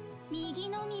右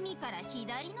の耳から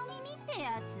左の耳って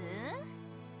やつ？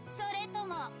それと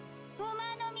も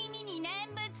馬の耳に念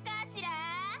仏かしら？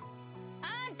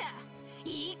あんた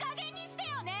いい加減にして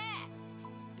よね。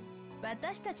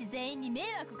私たち全員に迷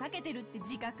惑かけてるって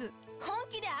自覚本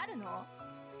気であるの？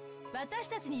私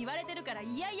たちに言われてるから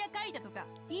いやいや書いたとか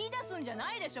言い出すんじゃ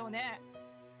ないでしょうね。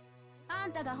あ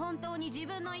んたが本当に自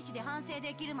分の意思で反省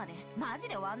できるまでマジ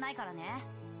で終わんないからね。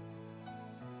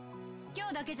今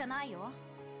日だけじゃないよ。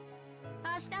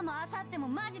明日も明後日も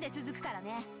マジで続くから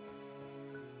ね。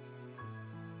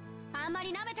あんま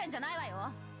り舐めてんじゃないわ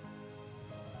よ。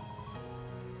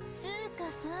つう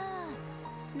かさ、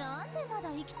なんでまだ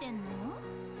生きてんの？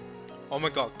 Oh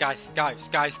my god, guys,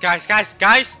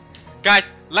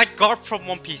 like Garp from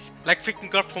One Piece, like freaking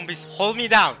Garp from One Piece, hold me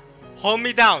down,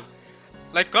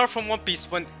 like Garp from One Piece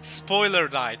when Spoiler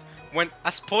died, when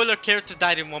a spoiler character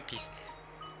died in One Piece.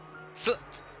 So,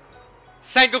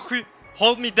 Sengoku,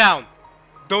 hold me down,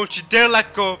 don't you dare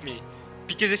let go of me,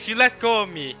 because if you let go of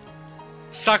me,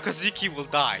 Sakazuki will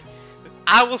die.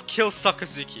 I will kill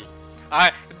Sakazuki.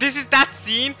 Alright, this is that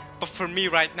scene, but for me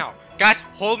right now. Guys,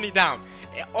 hold me down.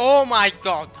 Oh my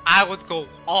god, I would go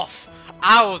off.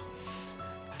 I would...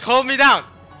 Hold me down.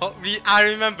 I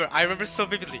remember so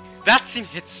vividly. That scene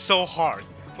hit so hard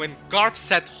when Garp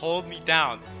said hold me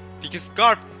down. Because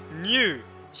Garp knew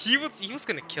he was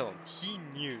gonna kill him. He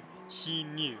knew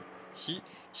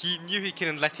he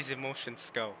couldn't let his emotions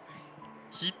go.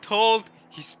 He told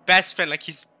his best friend, like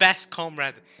his best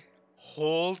comrade,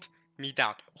 hold me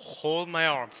down, hold my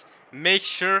arms, make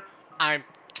sure I'm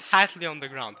tightly on the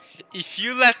ground. If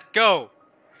you let go,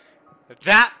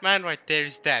 that man right there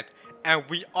is dead. And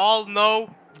we all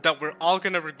know that we're all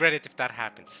gonna regret it if that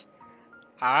happens.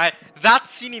 Alright? That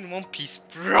scene in One Piece,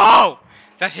 bro!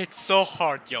 That hit so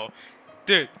hard, yo.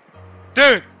 Dude!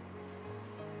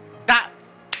 That...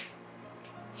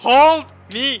 Hold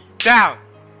me down!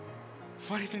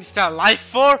 What even is that life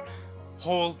for?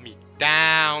 Hold me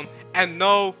down. And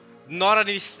no, not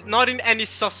in any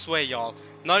sus way, y'all.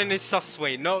 Not in a sus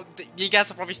way. No, you guys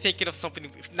are probably thinking of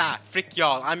something. Nah, frick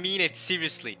y'all. I mean it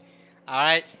seriously.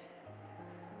 Alright?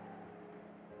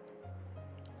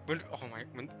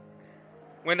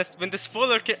 When the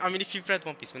spoiler I mean, if you've read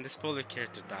One Piece, when the spoiler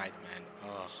character died, man.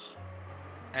 Ugh.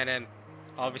 And then,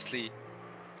 obviously,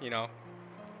 you know,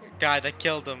 the guy that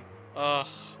killed him. Ugh.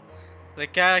 The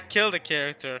guy that killed the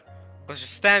character was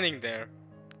just standing there.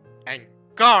 And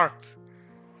Garp,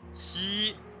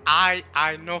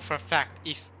 I know for a fact,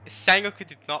 if Sengoku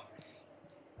did not,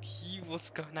 he was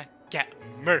gonna get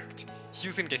murked. He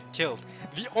was gonna get killed.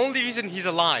 The only reason he's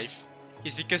alive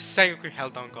is because Sengoku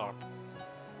held down Garp.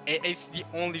 It's the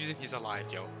only reason he's alive,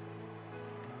 yo.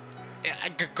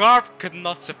 Garp could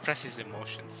not suppress his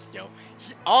emotions, yo.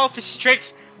 All of his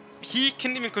strength, he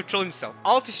couldn't even control himself.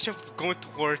 All of his strength was going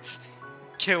towards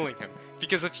killing him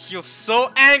because he was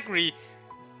so angry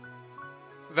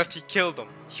that he killed him.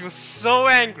 He was so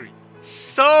angry.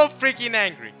 So freaking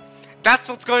angry. That's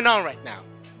what's going on right now.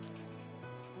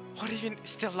 What even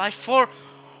is there life for?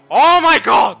 Oh my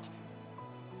god!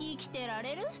 生きてら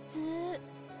れる？普通。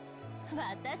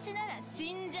私なら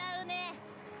死んじゃうね。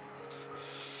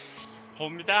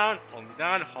Hold me down, hold me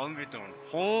down, hold me down,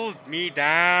 hold me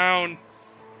down.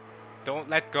 Don't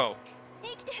let go.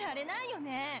 生きてられないよ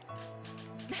ね。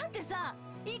なんてさ、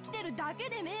生きてるだけ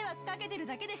で迷惑かけてる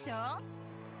だけでしょ。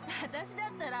私だ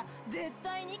ったら絶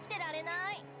対に生きてられな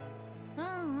い。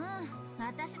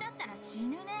私だったら死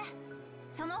ぬね。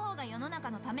その方が世の中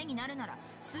のためになるなら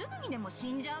すぐにでも死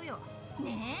んじゃうよ。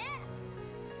ね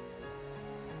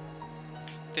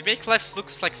え。They make life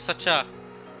looks like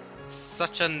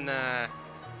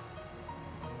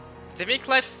they make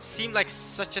life seem like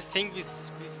such a thing with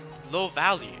low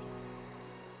value.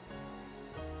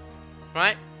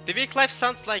 Right? They make life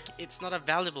sounds like it's not a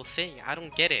valuable thing. I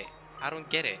don't get it.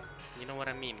 You know what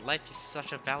I mean? Life is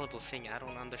such a valuable thing. I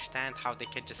don't understand how they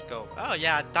can just go, oh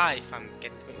yeah, I die if I'm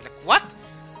getting... Like, what?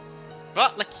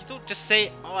 But, like, you don't just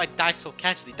say, oh, I die so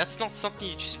casually. That's not something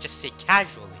you should just say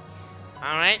casually.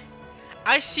 Alright?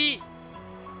 I see...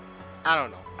 I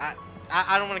don't know.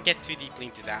 I don't want to get too deeply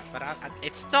into that, but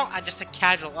it's not just a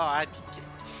casual, oh,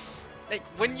 like,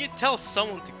 when you tell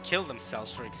someone to kill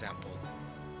themselves, for example,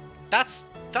 that's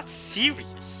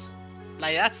serious.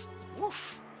 Like, that's...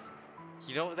 Oof.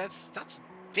 You know, that's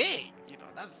big. You know,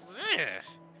 that's... Ugh.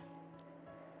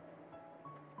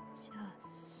 じゃあ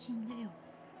死んでよ。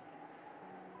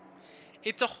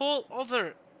It's a whole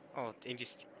other... Oh,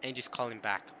 Angie's calling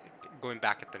back. Going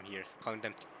back at them here. Calling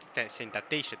them, saying that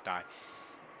they should die.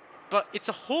 But it's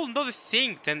a whole nother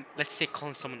thing than, let's say,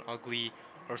 calling someone ugly,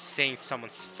 or saying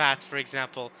someone's fat, for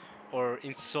example, or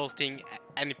insulting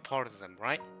any part of them,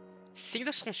 right? Saying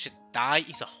that someone should die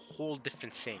is a whole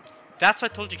different thing. That's why I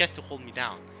told you guys to hold me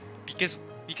down. Because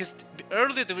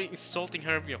earlier they were insulting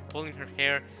her, you know, pulling her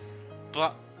hair,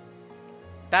 but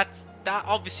that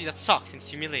obviously that sucks and it's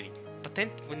humiliating. But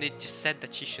then when they just said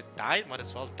that she should die, might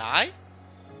as well die,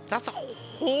 that's a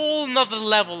whole nother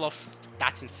level of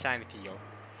that's insanity, yo.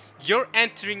 You're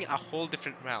entering a whole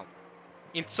different realm.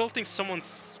 Insulting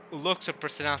someone's looks or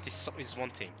personality is one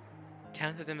thing.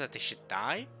 Telling them that they should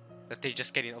die, that they're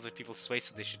just getting other people's way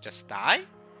so they should just die,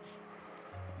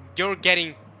 you're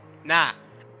getting, nah.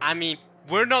 I mean,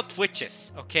 we're not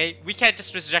witches, okay? We can't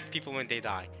just resurrect people when they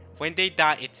die. When they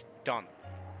die, it's done,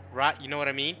 right? You know what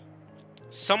I mean?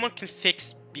 Someone can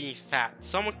fix being fat.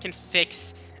 Someone can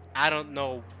fix, I don't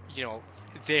know, you know,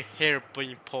 their hair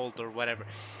being pulled or whatever.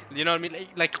 You know what I mean?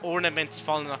 Like ornaments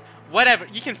falling off. Whatever,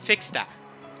 you can fix that.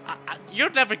 You're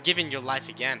never giving your life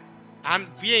again.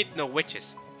 We ain't no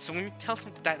witches. So when you tell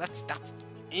someone to die,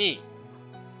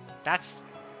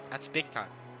 that's big time.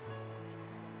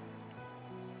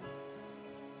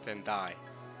 Then die.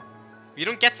 We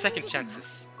don't get second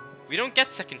chances. We don't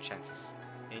get second chances.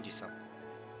 Angie-san.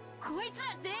 こいつ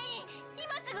ら全員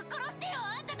今すぐ殺してよ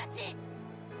あんたたち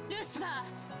ルシファー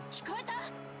聞こえた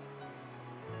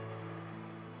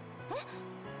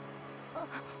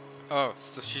Oh,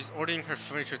 so she's ordering her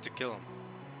furniture to kill him.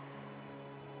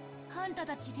 あんた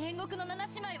たち煉獄の七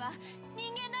姉妹は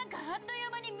人間なんかあっとい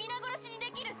う間に皆殺しに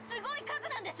できるすごい核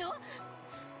なんでしょ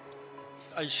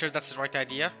Are you sure that's the right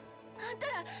idea? あんた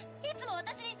らいつも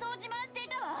私にそう自慢してい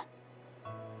たわ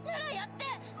ならやって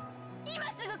今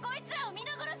すぐこいつらを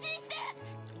皆殺しにして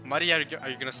Mari, are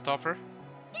you gonna stop her?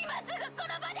 今すぐこ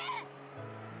の場で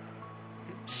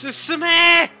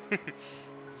Susume!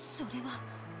 それは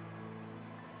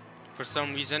For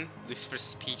some reason, Lucifer's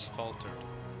speech faltered.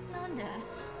 なんで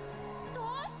ど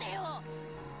うしてよ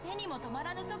目にも止ま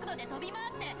らぬ速度で飛び回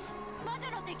って魔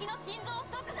女の敵の心臓を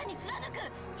即座に貫く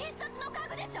必殺の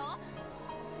核でしょ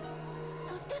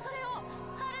そしてそれを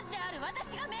主である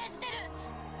私が命じてる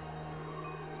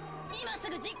今す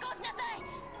ぐ実行しなさい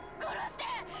殺して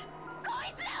こ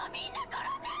いつらをみんな殺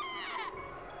せ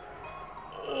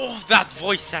Oh, that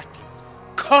voice acting!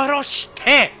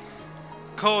 Koroshite!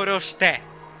 Koroshite!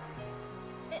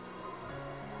 エ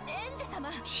ンジェ様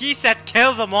She said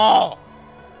kill them all!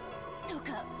 どう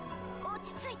か落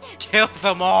ち着いて Kill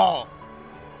them all!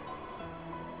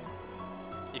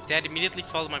 If they had immediately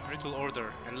followed my brutal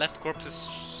order and left corpses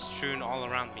strewn all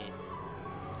around me,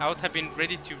 I would have been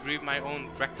ready to rue my own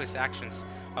reckless actions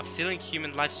of stealing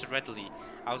human lives so readily.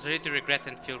 I was ready to regret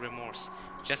and feel remorse,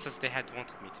 just as they had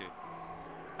wanted me to.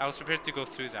 I was prepared to go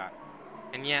through that.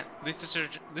 And yet,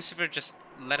 Lucifer just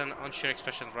let an unsure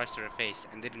expression rise to her face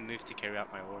and didn't move to carry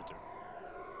out my order.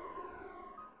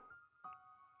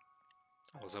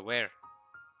 I was aware.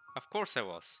 Of course I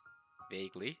was.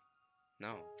 Vaguely.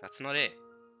 No, that's not it.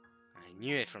 I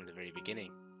knew it from the very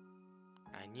beginning.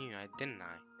 I knew, didn't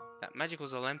I? That magic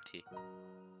was all empty.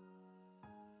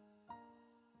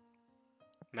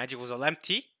 Magic was all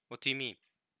empty? What do you mean?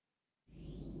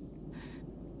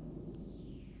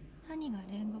 何が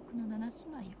煉獄の七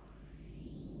姉妹よ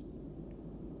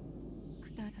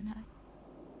くだらない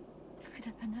く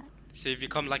だらない So you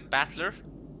become like Battler?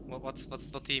 What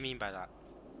do you mean by that?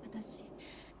 私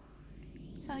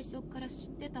最初から知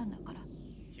ってたんだから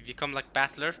You become like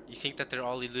Battler? You think that they're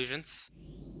all illusions?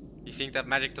 You think that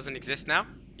magic doesn't exist now?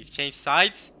 You've changed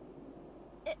sides?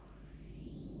 エ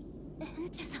ン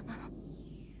ジェ様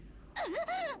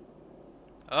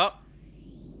Oh,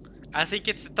 I think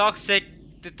it's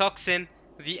the toxin,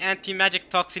 the anti-magic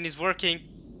toxin is working.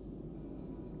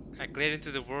 I glared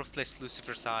into the worthless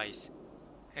Lucifer's eyes,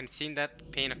 and seeing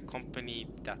that pain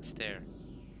accompanied that stare.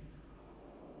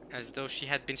 As though she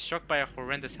had been struck by a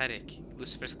horrendous headache,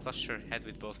 Lucifer clutched her head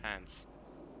with both hands.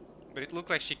 But it looked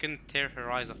like she couldn't tear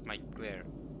her eyes off my glare.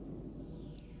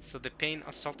 So the pain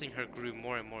assaulting her grew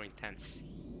more and more intense.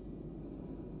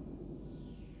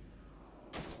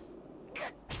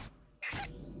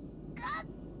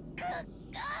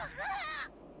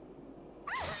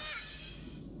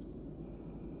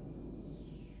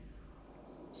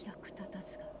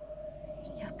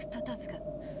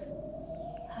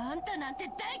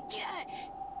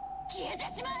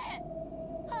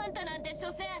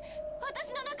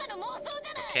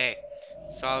 Okay,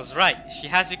 so I was right. She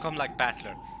has become like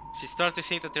Battler. She started to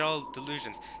think that they're all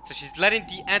delusions. So she's letting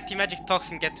the anti-magic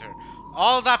toxin get to her.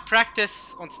 All that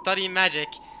practice on studying magic,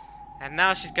 and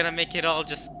now she's gonna make it all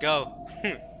just go.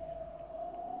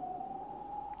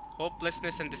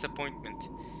 Hopelessness and disappointment.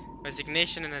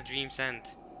 Resignation and a dream's end.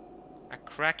 A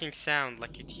cracking sound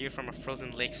like you'd hear from a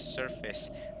frozen lake's surface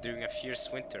during a fierce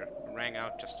winter rang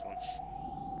out just once.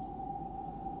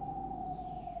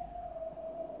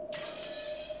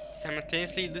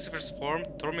 Simultaneously, Lucifer's form,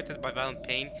 tormented by violent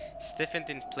pain, stiffened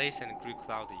in place and grew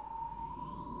cloudy.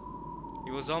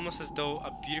 It was almost as though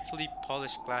a beautifully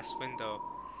polished glass window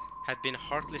had been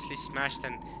heartlessly smashed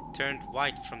and turned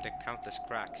white from the countless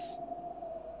cracks.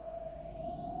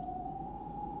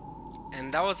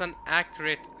 And that was an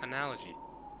accurate analogy.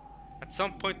 At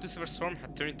some point, Lucifer's form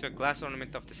had turned into a glass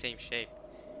ornament of the same shape.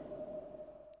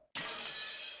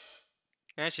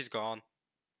 And she's gone.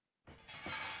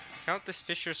 Countless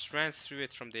fissures ran through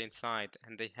it from the inside,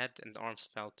 and the head and arms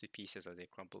fell to pieces as they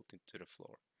crumbled into the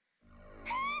floor.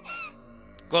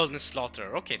 Golden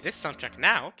Slaughter. Okay, this soundtrack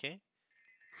now, okay.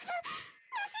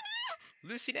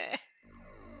 Lucine!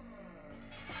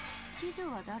 知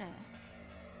女は誰？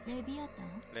レビアタ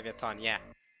ン？ Leviathan, yeah.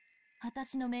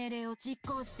 私の命令を実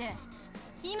行して、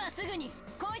今すぐに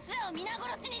こいつらを皆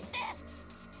殺しにして。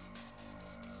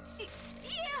い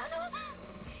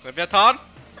え、Leviathan!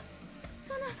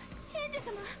 そのヘンジ様、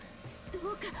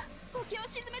どうかお気を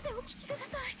沈めてお聞きくだ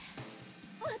さい。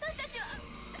私たちは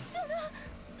その。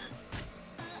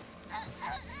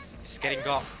He's getting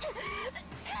got.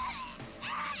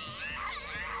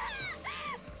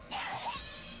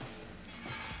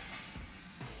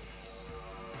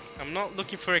 I'm not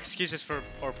looking for excuses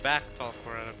or backtalk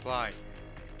or a reply.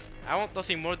 I want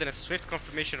nothing more than a swift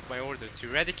confirmation of my order to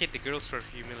eradicate the girls who are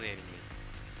humiliating me.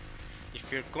 If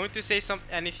you're going to say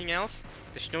anything else,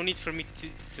 there's no need for me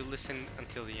to listen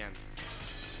until the end.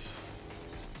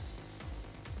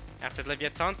 After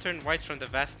Leviathan turned white from the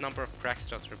vast number of cracks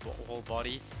throughout her whole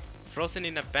body, frozen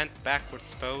in a bent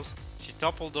backwards pose, she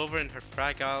toppled over and her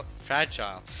fragile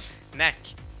neck,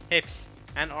 hips,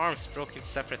 and arms broke into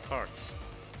separate parts.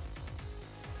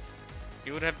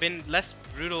 It would have been less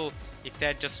brutal if they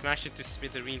had just smashed into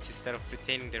smithereens instead of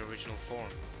retaining their original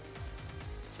form.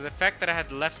 So the fact that I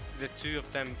had left the two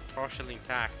of them partially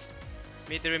intact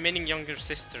made the remaining younger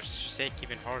sisters shake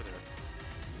even harder.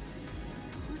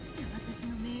 どうして私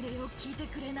の命令を聞いて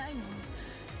くれないの？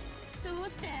どう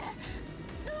して？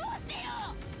どうして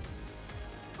よ！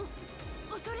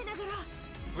恐れながら。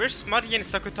Where's Muddy and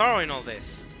Sakutaro in all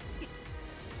this?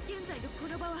 現在のこ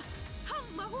の場は反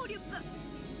魔法力が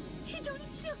非常に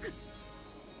強く。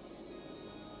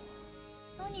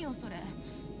何よそれ？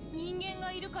人間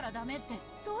がいるからダメって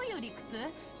どういう理屈？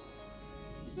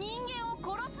人間を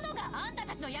殺すのがあんた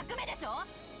たちの役目でしょ？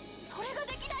それが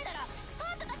できないなら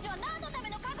あんたたちは何のため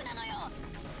の核なのよ！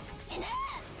死ね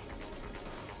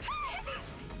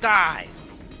Die!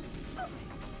 お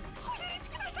許し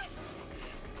ください。エ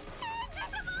ンジェ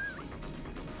様。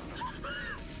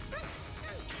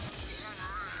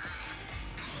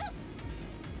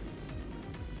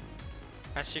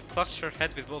As she clutched her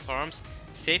head with both arms,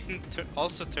 Satan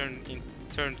also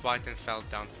turned white and fell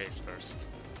down face first.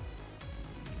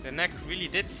 The neck really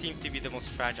did seem to be the most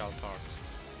fragile part.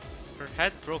 Her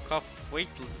head broke off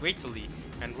weightily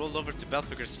and rolled over to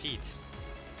Belphegor's feet.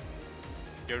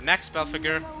 You're next,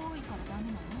 Belphegor.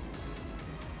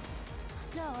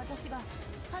 じゃあ私が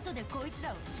後でこいつ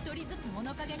らを一人ずつ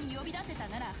物陰に呼び出せた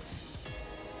なら、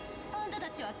あんたた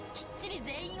ちはきっちり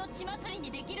全員を血祭り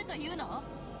にできるというの？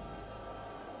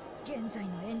現在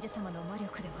のエンジェ様の魔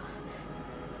力では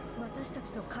私た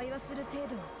ちと会話する程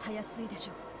度はたやすいでし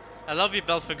ょう。 I love you,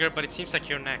 Belphegor, but it seems like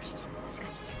you're next. しか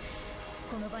し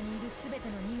この場にいる全て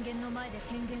の人間の前で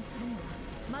権限するには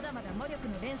まだまだ魔力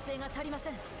の連成が足りませ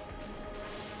ん。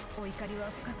お怒りは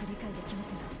深く理解できま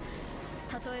すが、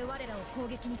たとえ我らを攻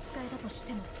撃に使えたとし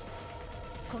ても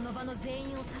この場の全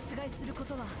員を殺害するこ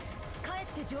とはかえっ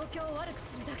て状況を悪く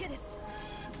するだけです。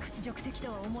屈辱的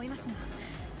とは思いますが、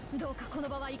どうかこの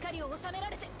場は怒りを収めら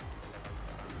れて。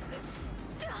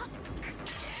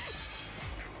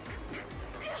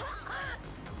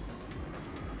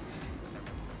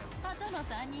あとの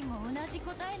3人も同じ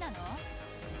答えなの？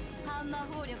反魔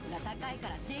法力が高いか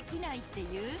らできないっていう？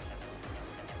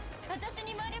私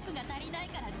に魔力が足りない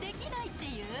からできないって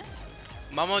いう？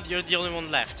 Mama, you're the only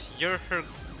one left. You're her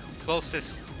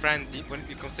closest friend when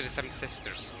it comes to the Seven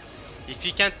Sisters. If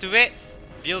you can't do it,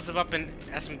 Beelzebub and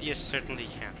Asmodeus certainly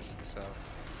can't, so...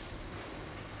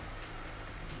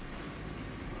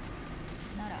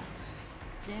 なら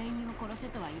全員を殺せ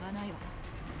とは言わないわ。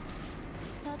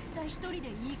たった一人で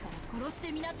いいから殺し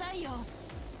てみなさいよ。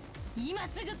今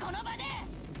すぐこの場で。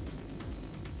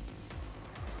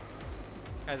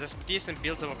 As Asmodeus and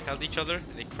Beelzebub held each other,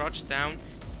 they crouched down,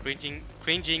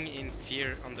 cringing in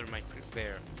fear under my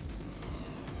glare.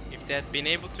 If they had been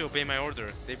able to obey my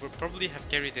order, they would probably have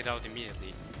carried it out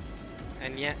immediately.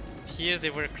 And yet, Here they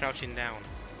were crouching down.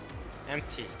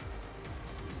 Empty.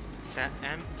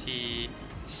 Empty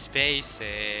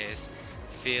spaces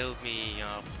fill me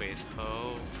up with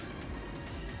hope.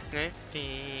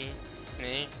 Empty,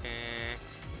 and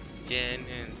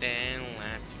then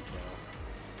let to go.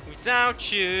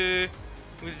 Without you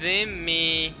within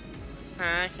me,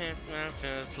 I can't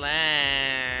feel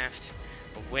left.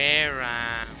 Where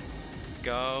I'm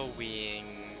going,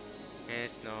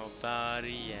 there's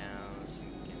nobody else.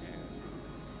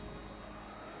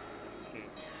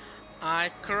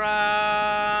 I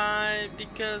cry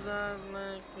because I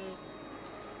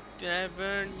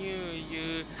never knew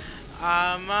you.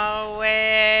 I'm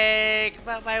awake,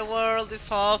 but my world is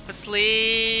half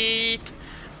asleep.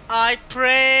 I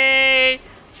pray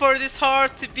for this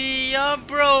heart to be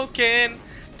unbroken,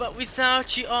 but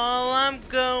without you all I'm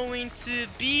going to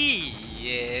be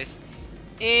is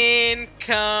incomplete.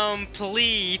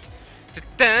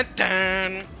 Dun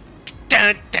dun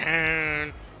dun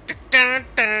dun dun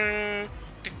dun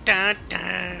dun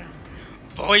dun.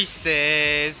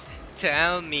 Voices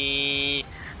tell me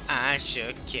I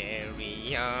should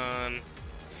carry on.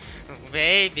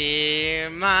 Baby,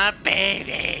 my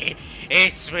baby,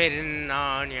 it's written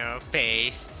on your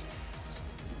face.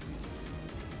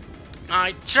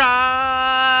 I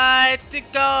tried to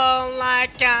go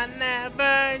like I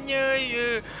never knew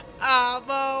you. I'm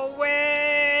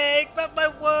awake, but my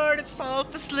world is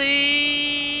half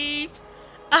asleep.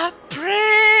 I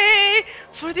pray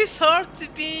for this heart to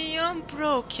be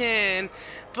unbroken,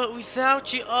 but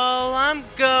without you all I'm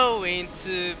going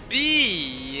to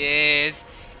be is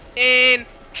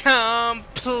incomplete.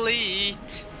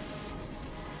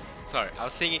 Sorry, I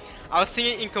was singing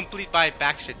Incomplete by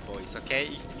Backstreet Boys,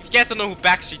 okay? If you guys don't know who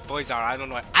Backstreet Boys are, I don't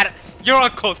know. You're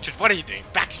uncultured. What are you doing?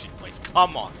 Backstreet Boys,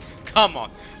 come on. Come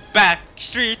on.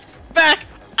 Backstreet, back.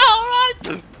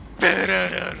 Alright.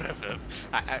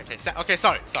 Okay,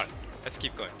 sorry. Let's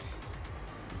keep going.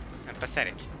 I'm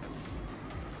pathetic.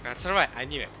 That's alright, I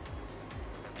knew it.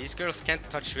 These girls can't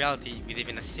touch reality with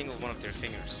even a single one of their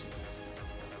fingers.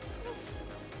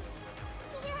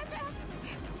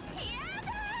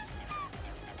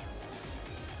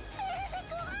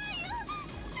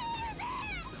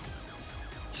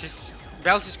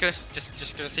 Belle's just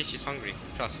gonna say she's hungry.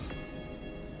 Trust.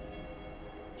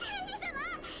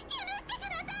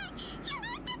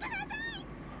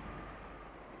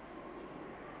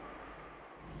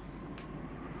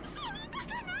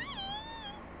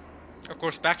 Of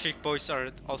course, Backstreet Boys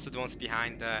are also the ones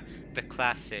behind the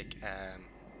classic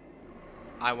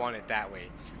I Want It That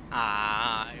Way.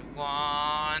 I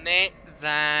want it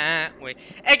that way.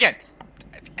 Again,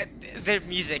 their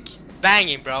music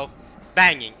banging, bro.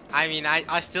 Banging. I mean,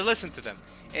 I still listen to them.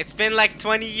 It's been like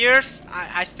 20 years.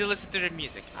 I still listen to their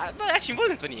music. No, actually more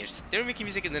than 20 years. They were making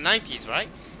music in the 90s, right?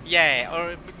 Yeah,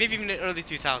 or maybe even the early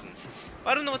 2000s.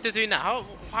 I don't know what they're doing now.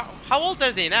 How old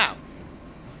are they now?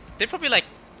 They're probably like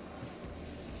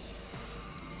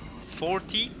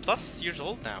 40 plus years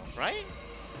old now, right?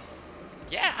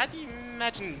 Yeah, I'd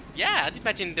imagine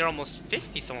they're almost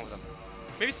 50, some of them.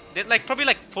 Maybe they're like probably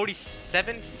like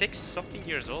 47, 6 something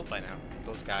years old by now,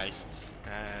 those guys.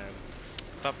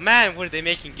 But man, were they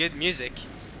making good music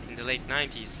in the late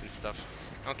 90s and stuff.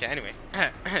 Okay, anyway.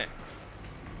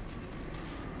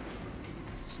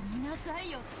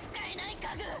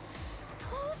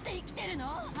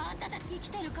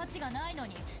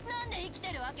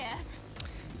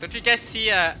 Don't you guys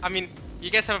see, I mean, you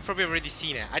guys have probably already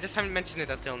seen it. I just haven't mentioned it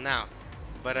until now.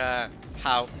 But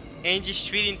how Angie's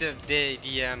treating the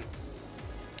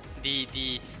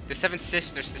seven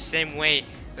sisters the same way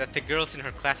that the girls in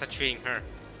her class are treating her.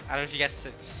 I don't know if you guys,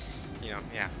 you know,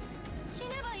 yeah.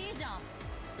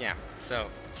 Yeah, so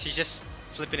she's just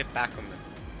flipping it back on them.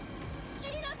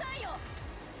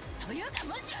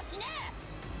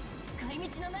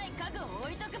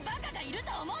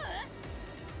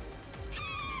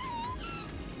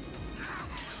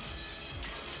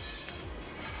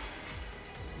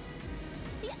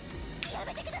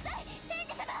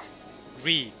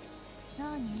 Read.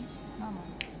 何ママ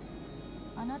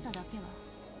あなただけは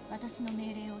私の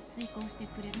命令を遂行して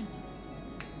くれるの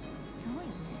そうよね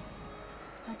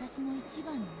私の一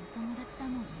番のお友達だも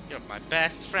んね You're my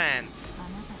best friend あな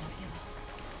ただけ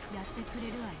はやってくれ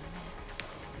るわよね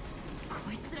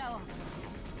こいつらを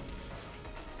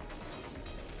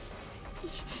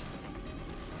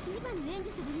今の園児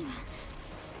様には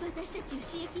私たちを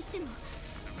刺激しても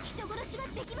人殺しは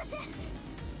できません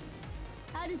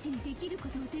主にできるこ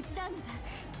とを手伝うのが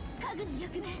家具の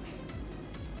役目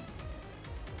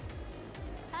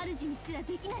主にすら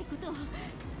できないことを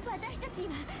私たちに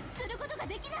はすることが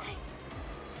できない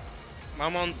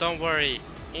Mamon, don't worry.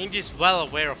 Angie's well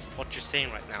aware of what you're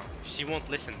saying right now. She won't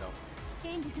listen though.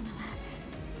 エンジ様は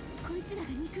こいつらが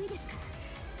憎いですか？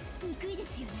憎いで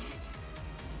すよね。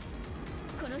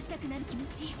殺したくなる気持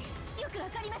ちよくわ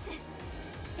かります。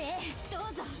ええ、どう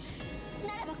ぞ。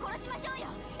ならば殺しましょうよ、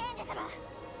エンジ様。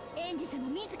エンジ様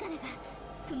自らが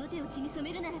その手を血に染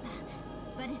めるならば、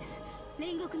我ら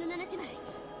煉獄の七姉妹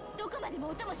どこまでも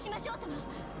お供しましょうとも。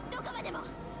どこまでも。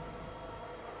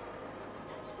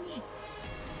私にで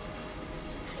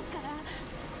きないから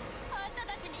あんた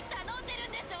たちに頼んでる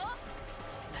んでしょ。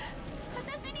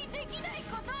私にできない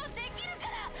ことをできるか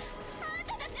らあん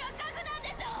たたちは家具なんで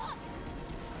しょ。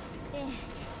ええ、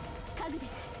家具で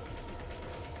す。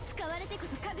使われてこ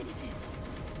そ家具です。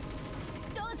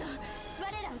どうぞ我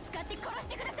らを使って殺し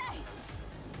てください。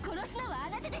殺すのはあ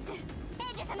なたです、エン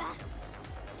ジ様。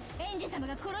エンジ様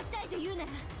が殺したいと言うな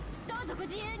らどうぞご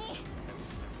自由に。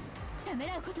ため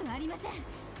らうことがありません。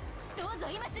どうぞ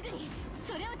今すぐに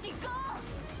それを実行。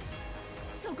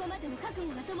そこまでの覚悟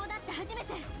が伴って初め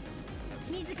て、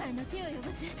自らの手を汚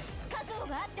す覚悟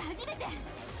があって初めて。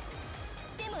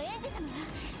でもエンジ様は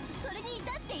それに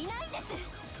至っていないんです。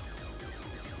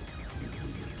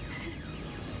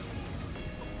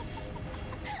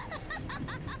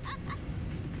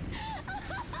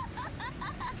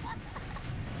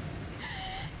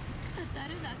語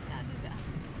るな家具が、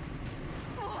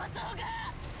妄想が。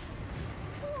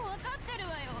もう分かってる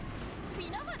わよ。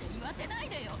皆まで言わせない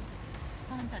でよ。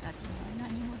あんたたちには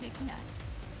何もできない。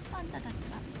あんたたち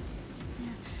は所詮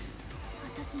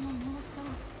私の妄想、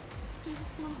幻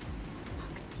想、ア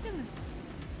クチューム。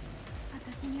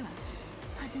私には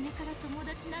初めから友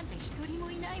達なんて一人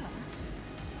もいないわ。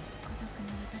孤独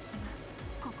な私が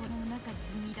心の中に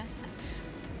生み出した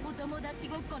お友達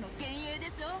ごっこの幻影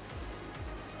でしょ。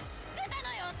知ってた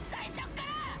のよ最初っから。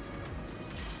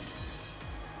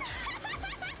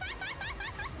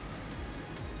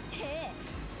ええ、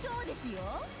そうですよ。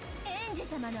エンジ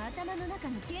様の頭の中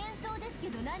の幻想ですけ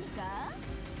ど何か。は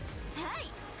い、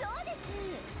そうです。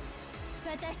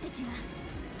私たちは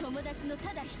友達の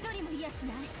ただ一人もいやし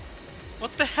ない。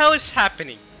 What the hell is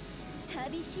happening?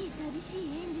 寂しい寂しい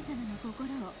エンジ様の心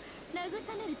を慰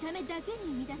めるためだけに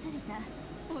生み出された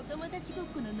お友達ごっ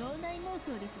この脳内妄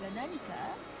想ですが何か。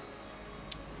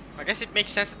 I guess it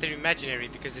makes sense that they're imaginary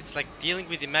because it's like dealing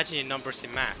with imaginary numbers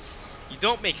in maths. You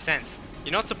don't make sense.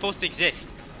 You're not supposed to exist,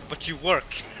 but you work.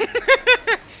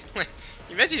 Like,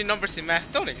 imaginary numbers in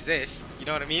math don't exist. You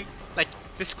know what I mean? Like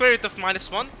the square root of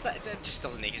 -1, that just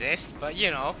doesn't exist. But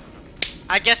you know,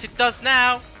 I guess it does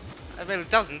now. Well, it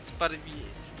doesn't. But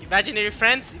imaginary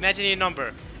friends, imaginary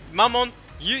number. Mammon,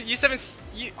 you seven,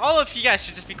 all of you guys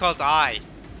should just be called I,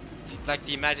 like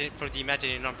the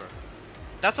imaginary number.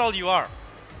 That's all you are.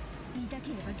 見たけ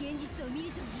れば現実を見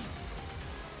るといい。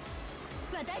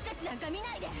私たちなんか見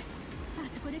ないで、あ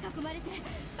そこで囲まれて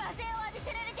罵声を浴び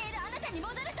せられているあなたに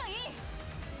戻るといい。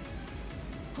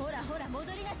ほらほら戻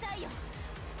りなさいよ。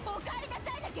お帰りな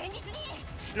さいな現実に。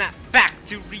 Snap back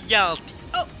to reality.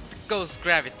 Oh, there goes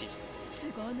gravity.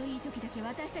 都合のいい時だけ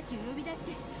私たちを呼び出し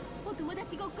てお友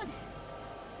達ごっこで、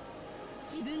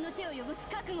自分の手を汚す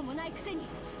覚悟もないくせに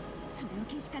それを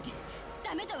けしかけ、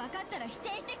ダメと分かったら否定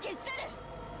して消し去る。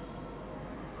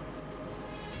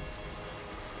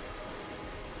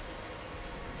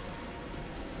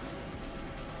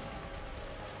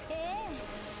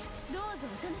どうぞ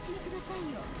お楽しみください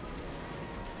よ。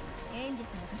エンジ様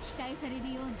が期待され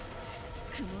るような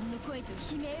苦悶の声と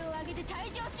悲鳴を上げて退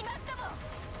場しますとも。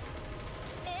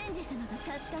エンジ様が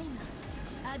たった今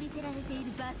浴びせられてい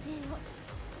る罵声を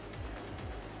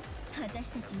私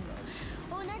たちにも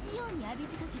同じように浴び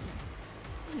せかけて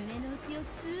胸の内を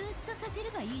スーッとさせ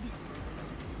ればいいです。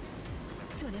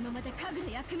それもまた家具の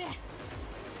役目。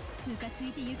ムカつ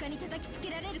いて床に叩きつ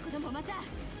けられることもまた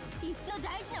椅子の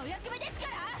大事なお役目ですか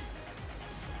ら。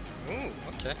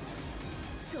Okay.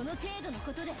 その程度の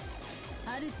ことで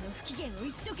主の不機嫌を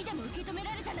一時でも受け止め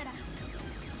られたなら、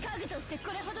家具として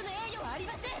これほどの栄誉はあり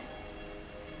ません。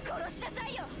殺しなさ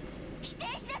いよ、否定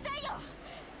しなさいよ、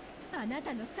あな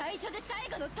たの最初で最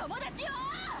後の友達を。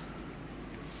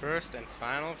 First and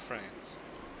final friends.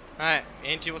 Alright,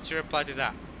 Angie, what's your reply to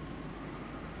that?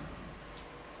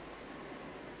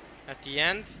 At the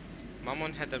end,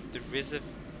 Mammon had a derisive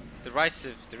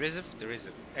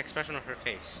expression on her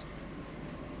face.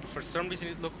 For some reason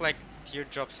it looked like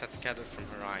teardrops had scattered from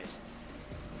her eyes.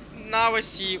 Now I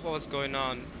see what was going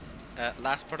on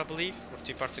last part, I believe, or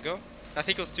 2 parts ago. I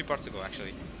think it was 2 parts ago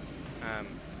actually.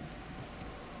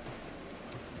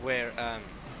 Where I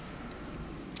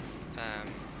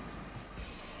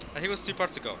think it was 2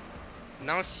 parts ago.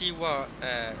 Now I see what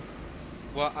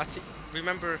I think.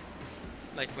 Remember,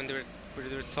 like when they were where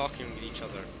they were talking with each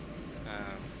other.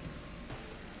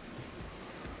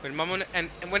 When Mamon and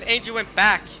when Angel went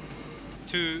back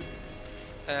to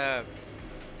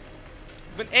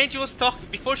when Angel was talking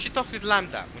before she talked with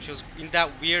Lambda, when she was in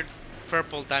that weird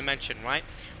purple dimension, right,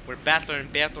 where Battler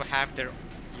and Beato have their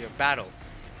battle.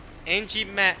 Angie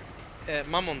met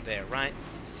Mamon there, right,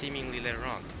 seemingly later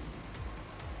on.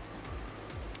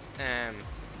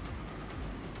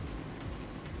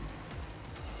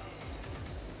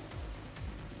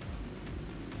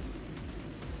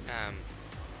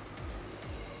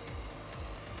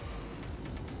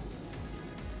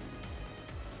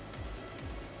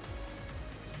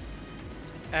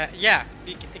 Yeah,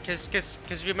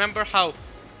 because remember how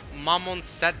Mamon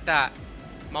said that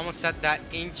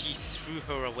Angie threw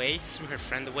her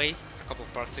friend away a couple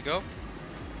of parts ago.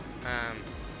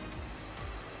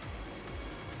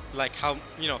 Like how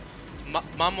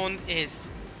Mamon is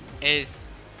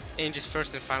Angie's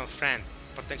first and final friend,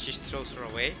 but then she throws her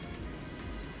away.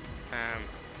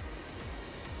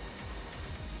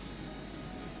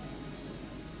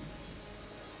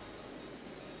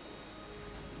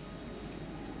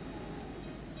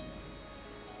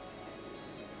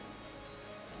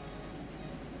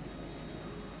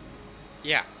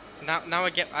 Yeah, now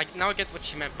I get what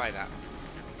she meant by that.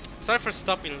 Sorry for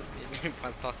stopping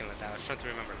while talking like that. I was trying to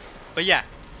remember. But yeah,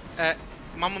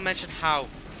 Mama mentioned how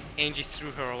Angie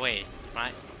threw her away,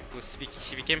 right?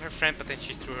 She became her friend, but then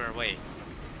she threw her away.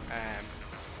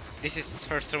 This is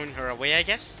her throwing her away, I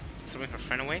guess, throwing her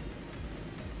friend away.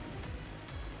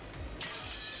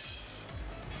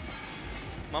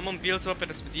 Mama builds up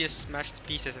and Espadilla smashed to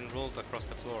pieces and rolled across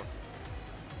the floor.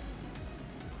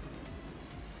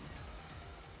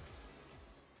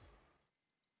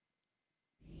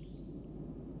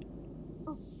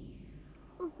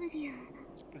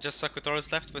 Just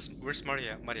Sakutaro's left. Where's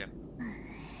Maria? Yeah,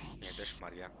 there's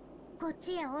Maria. こっ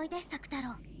ちへおいで、サク太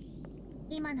郎。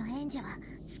今の演者は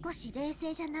少し冷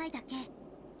静じゃないだけ。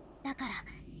だから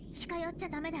近寄っちゃ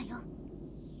ダメだよ。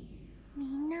み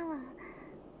んなは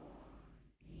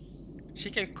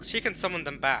She can summon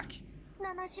them back.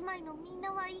 七姉妹のみん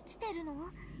なは生きてる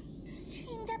の？死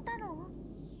んじゃったの？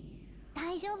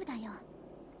大丈夫だよ。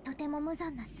とても無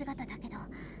残な姿だけど、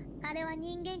あれは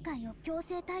人間界を強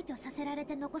制退去させられ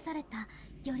て残された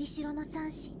よりしろの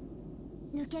残滓、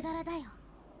抜け殻だよ。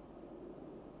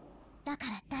だか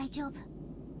ら大丈夫。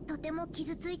とても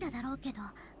傷ついただろうけど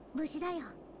無事だよ。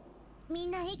み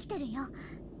んな生きてるよ。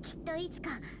きっといつ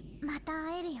かまた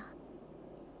会えるよ。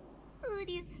ウ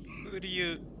リ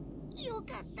ュよ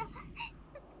かった。よ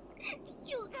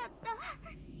かっ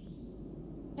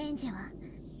た。エンジェは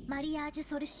マリアージュ・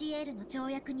ソルシエールの条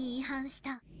約に違反し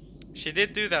た。She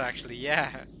did do that actually,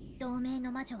 yeah. 同盟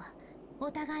の魔女はお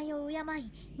互いを敬い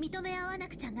認め合わな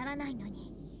くちゃならないの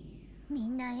に、み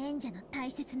んなエンジェの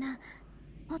大切な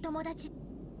お友達。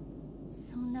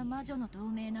そんな魔女の同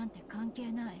盟なんて関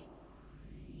係ない。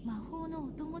魔法の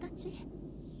お友達？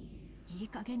いい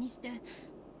加減にして。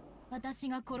私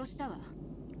が殺したわ。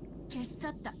消し去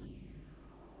った。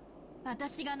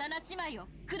私が七姉妹を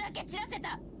砕け散らせ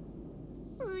た。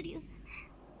ウリュ、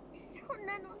そん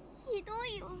なのひど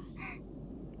いよ。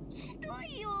ひど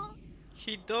いよ。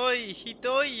ひ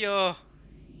どいよ。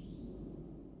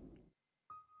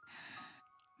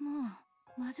も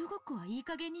う魔女ごっこはいい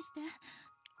加減にして。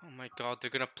Oh my god, they're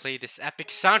gonna play this epic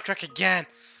soundtrack again!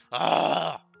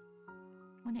 Ah!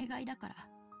 お願いだから、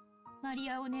マリ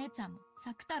アお姉ちゃんも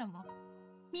サクタロも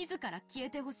自ら消え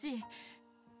てほしい。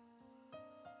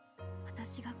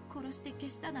私が殺して消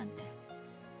したなんて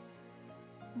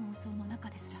妄想の中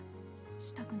ですら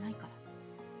したくないから。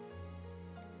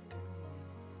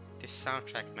This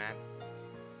soundtrack, man.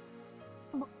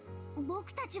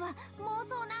 僕たちは妄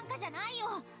想なんかじゃない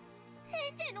よ。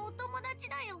エンジェのお友達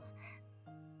だよ。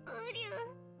ウリュ。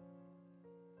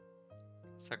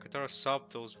Sakutaro sobbed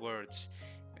those words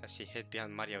as he hid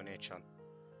behind Maria One-chan.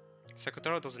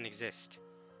 Sakutaro doesn't exist.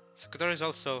 Sakutaro is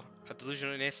also a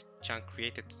delusionalist Chan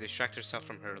created to distract herself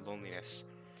from her loneliness.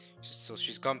 So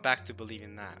she's gone back to believe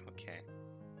in that. Okay.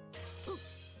 ウ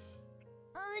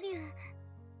リュ。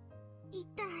痛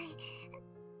い。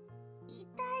痛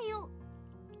いよ。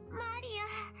マリア。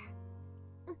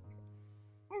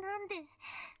なんで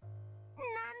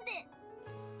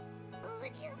ウリ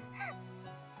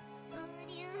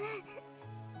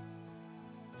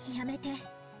ュ。やめて。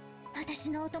私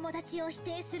のお友達を否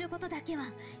定することだけは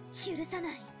許さ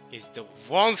ない。Is the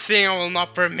one thing I will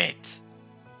not permit.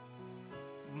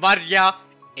 Maria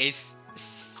is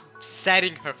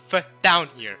setting her foot down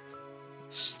here.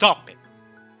 Stop it.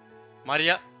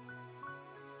 Maria's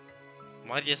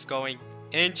going,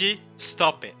 Angie,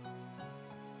 stop it.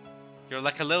 You're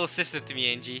like a little sister to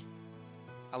me, Angie.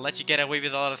 I'll let you get away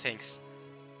with a lot of things.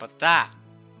 But that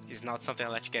is not something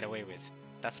I'll let you get away with.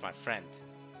 That's my friend.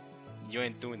 You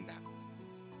ain't doing that.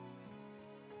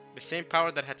 The same power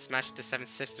that had smashed the Seven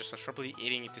Sisters was probably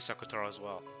eating into Sakutaro as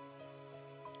well.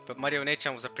 But Mario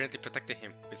One-chan was apparently protecting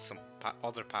him with some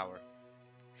other power.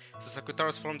 So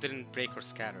Sakutaro's form didn't break or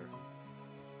scatter.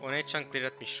 One-chan glared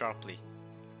at me sharply.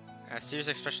 A serious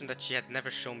expression that she had never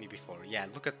shown me before. Yeah,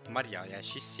 look at Maria. Yeah,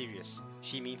 she's serious.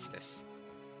 She means this.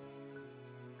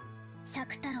 サ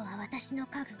クタロは私の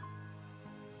家具。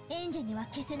エンジェには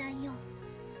消せないよ。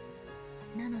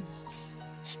なのに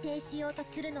否定しようと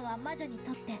するのは魔女に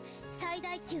とって最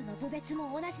大級の侮蔑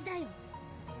も同じだよ。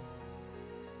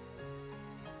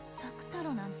サクタ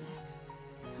ロなんて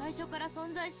最初から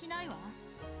存在しないわ。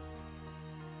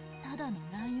ただの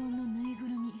ライオンのぬいぐ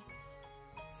るみ。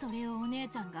それをお姉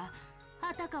ちゃんが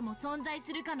あたかも存在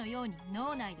するかのように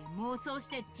脳内で妄想し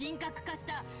て人格化し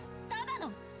たただ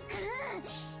の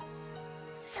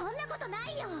そんなことな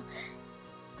いよ。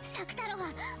サクタロはマ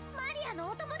リア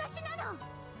のお友達なの。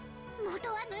元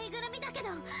はぬいぐるみだけど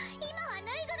今はぬい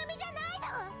ぐるみじゃない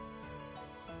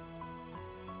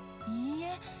の。いい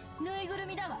え、ぬいぐる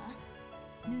みだわ。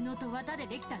布と綿で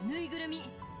できたぬいぐるみ。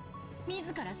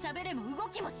自ら喋れも動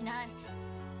きもしない。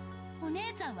お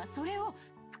姉ちゃんはそれを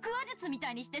腹話術み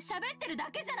たいにして喋ってるだ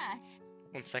けじゃない。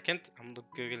 One second, I'm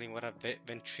googling what a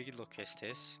ventriloquist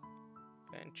is.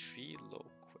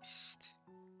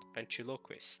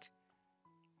 Ventriloquist.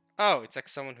 Oh, it's like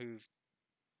someone who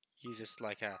uses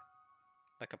like a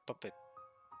puppet,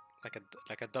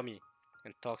 like a dummy,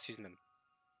 and talks using them.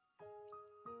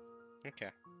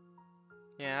 Okay.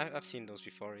 Yeah, I've seen those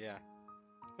before. Yeah.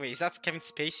 Wait, is that Kevin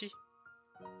Spacey?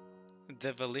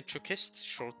 The ventriloquist,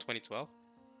 short 2012.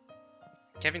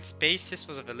 Kevin Spacey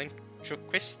was a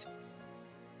ventriloquist.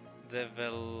 The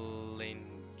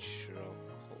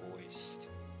ventriloquist.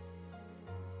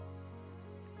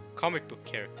 Comic book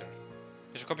character.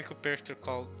 There's a comic book character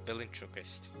called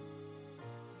Ventriloquist.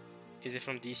 Is it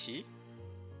from DC?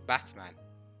 Batman.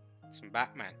 It's from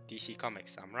Batman. DC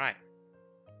Comics. I'm right.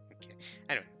 Okay.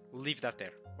 Anyway, we'll leave that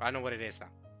there. I know what it is now.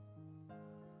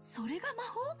 それが魔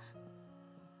法？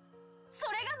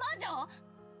それが魔女？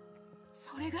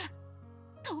それが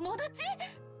友達？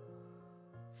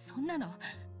そんなの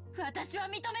私は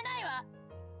認めないわ。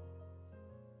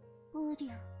ウリ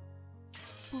ュウ、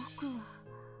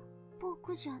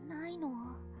僕じゃない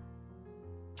の。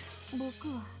僕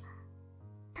は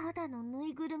ただのぬ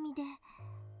いぐるみで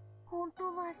本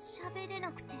当は喋れ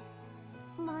なくて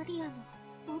マリアの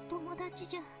お友達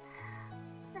じゃ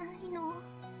ないの。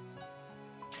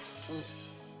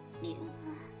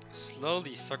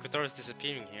Slowly, Sakutaro is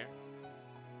disappearing here.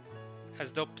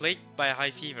 As though plagued by a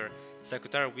high fever,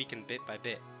 Sakutaro weakened bit by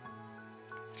bit.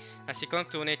 As he clung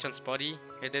to One-chan's body,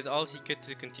 he did all he could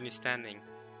to continue standing,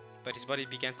 but his body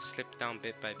began to slip down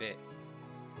bit by bit.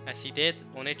 As he did,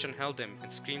 One-chan held him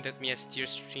and screamed at me as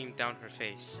tears streamed down her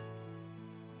face.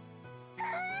 や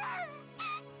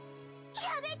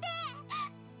めて！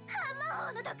半魔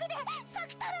法の毒でサ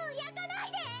クタロを焼かな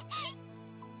いで！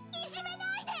いじめ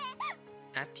ないで！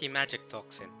 Anti-magic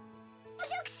toxin. 侮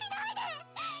辱しないで！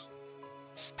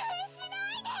否定しない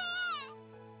で！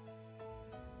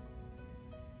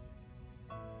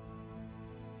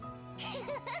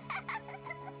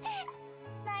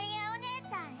マリアお姉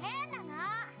ちゃん変なの。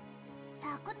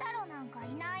サクタロなんか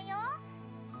いないよ。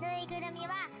ぬいぐるみ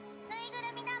はぬいぐ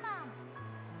るみだもん。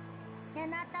布と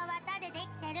綿ででき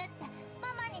てるって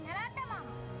ママに習ったもん。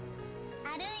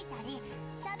歩いたり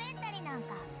喋ったりなん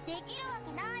かできるわ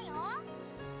けないよ。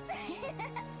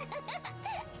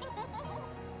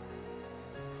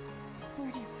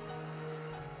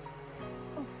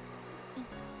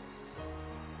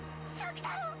サクタ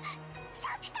ロ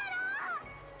サクタロ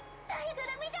ぬいぐる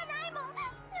みじゃないもん。ぬい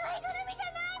ぐるみじゃ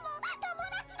ないもん。友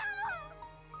達だもん。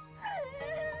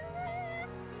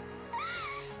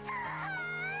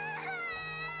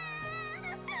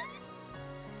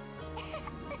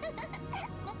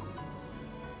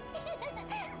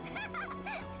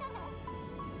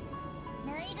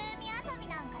ぬいぐるみ遊び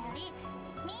なんかより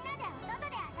みんなでお外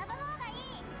で遊ぶ方がいい。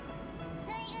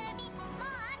ぬいぐるみもう飽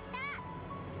きた。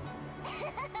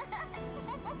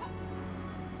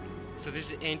So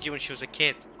this is Angie when she was a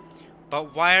kid.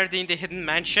 But why are they in the hidden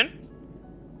mansion?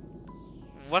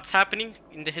 What's happening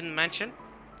in the hidden mansion?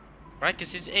 Right,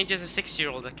 because it's Angie as a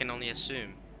 6-year-old, I can only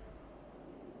assume.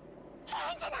 エ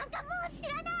ンジなんかもう知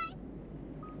らない。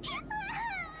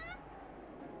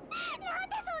なん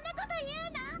でそんなこと言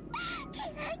うの。嫌い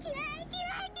嫌い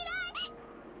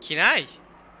嫌い嫌い。嫌い？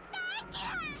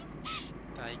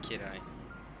大嫌い。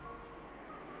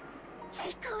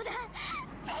絶好だ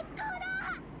絶好だ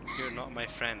You're not my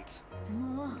friend.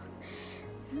 も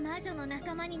う魔女の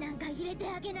仲間になんか入れて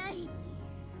あげない。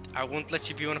 I won't let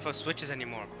you be one of our switches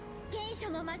anymore. 原初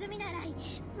の魔女見習い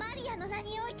マリアの名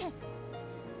において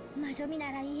魔女見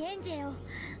習いエンジェを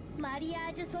マリア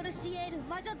ージュ・ソルシエール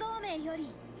魔女同盟よ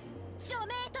り除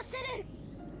名とする。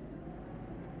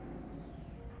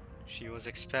 She was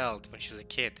expelled when she was a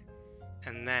kid.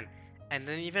 And then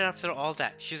even after all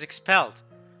that, she was expelled.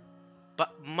 But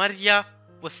Maria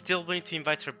was still willing to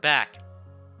invite her back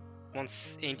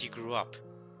once Angie grew up.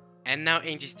 And now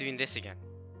Angie's doing this again.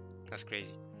 That's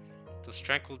crazy. Those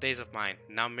tranquil days of mine,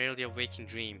 now merely a waking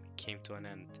dream, came to an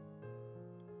end.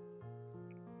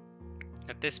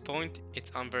 At this point,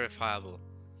 it's unverifiable.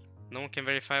 No one can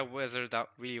verify whether that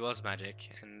really was magic,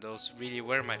 and those really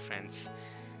were my friends,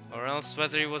 or else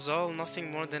whether it was all nothing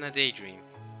more than a daydream.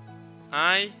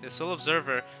 I, the sole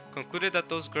observer, concluded that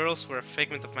those girls were a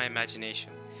figment of my imagination,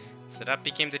 so that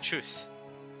became the truth.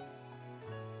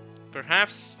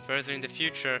 Perhaps, further in the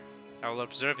future, I will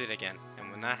observe it again,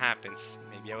 and when that happens,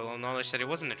 maybe I will acknowledge that it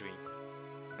wasn't a dream,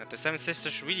 that the Seven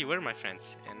Sisters really were my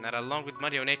friends, and that along with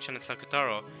Mario, Nechan, and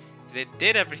Sakutaro, they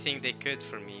did everything they could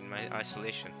for me in my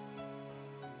isolation.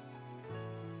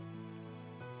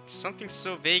 Something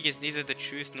so vague is neither the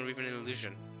truth nor even an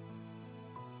illusion.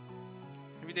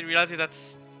 Maybe the reality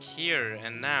that's here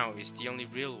and now is the only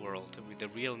real world with the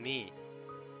real me.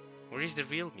 Where is the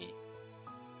real me?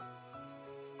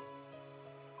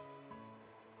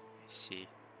 I see.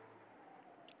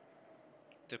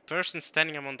 The person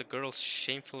standing among the girl's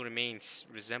shameful remains,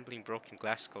 resembling broken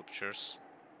glass sculptures,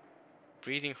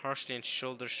 breathing harshly and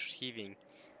shoulders heaving.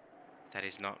 That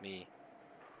is not me.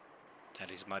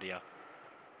 That is Maria.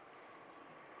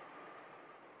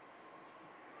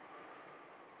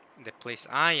 The place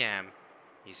I am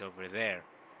is over there.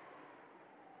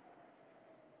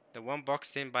 The one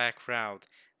boxed in by a crowd,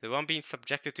 the one being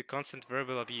subjected to constant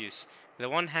verbal abuse, the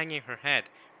one hanging her head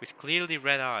with clearly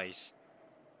red eyes.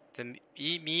 The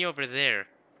me over there,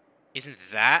 isn't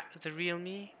that the real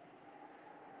me?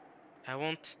 I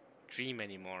won't dream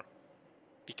anymore,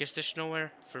 because there's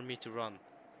nowhere for me to run.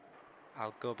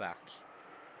 I'll go back.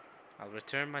 I'll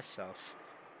return myself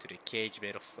to the cage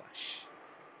made of flesh.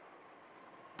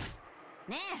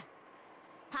 ねえ、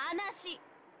話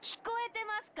聞こえて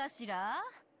ますかしら？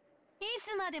い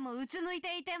つまでもうつむい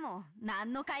ていても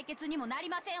何の解決にもなり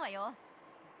ませんわよ。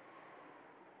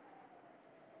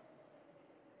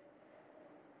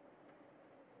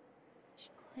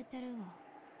聞こえてるわ。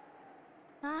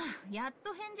ああ、やっ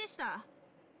と返事した。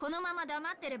このまま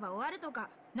黙ってれば終わると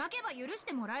か、泣けば許し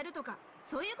てもらえるとか、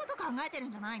そういうこと考えてる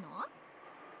んじゃないの？あ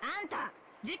んた、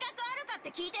自覚あるかっ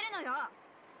て聞いてるのよ。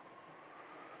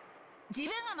自分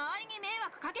が周りに迷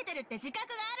惑かけてるって自覚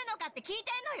があるのかって聞い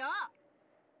てんのよ。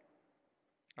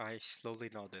I slowly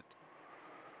nodded.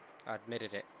 I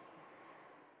admitted it.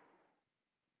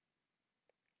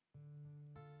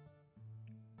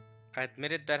 I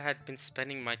admitted that I had been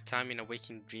spending my time in a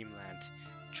waking dreamland,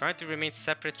 trying to remain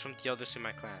separate from the others in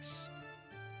my class.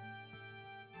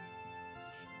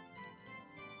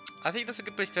 I think that's a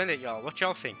good place to end it, y'all. What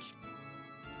y'all think?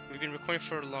 We've been recording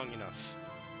for long enough.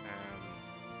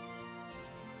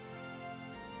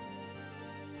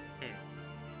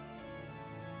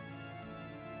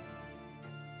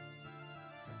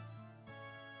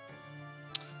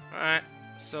 Alright,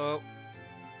 so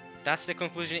that's the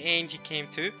conclusion Angie came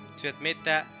to admit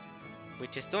that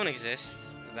witches don't exist,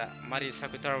 that Mari and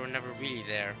Sakutaro were never really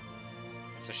there.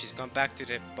 So she's gone back to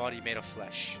the body made of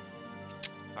flesh.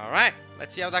 Alright,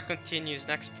 let's see how that continues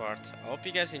next part. I hope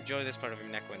you guys enjoyed this part of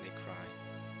Umineko when they cry.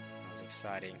 That was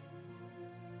exciting.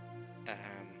 I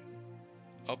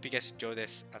hope you guys enjoyed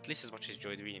this at least as much as you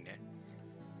enjoyed reading it.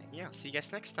 And yeah, I'll see you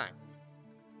guys next time.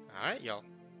 Alright, y'all.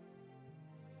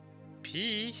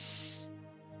 Peace.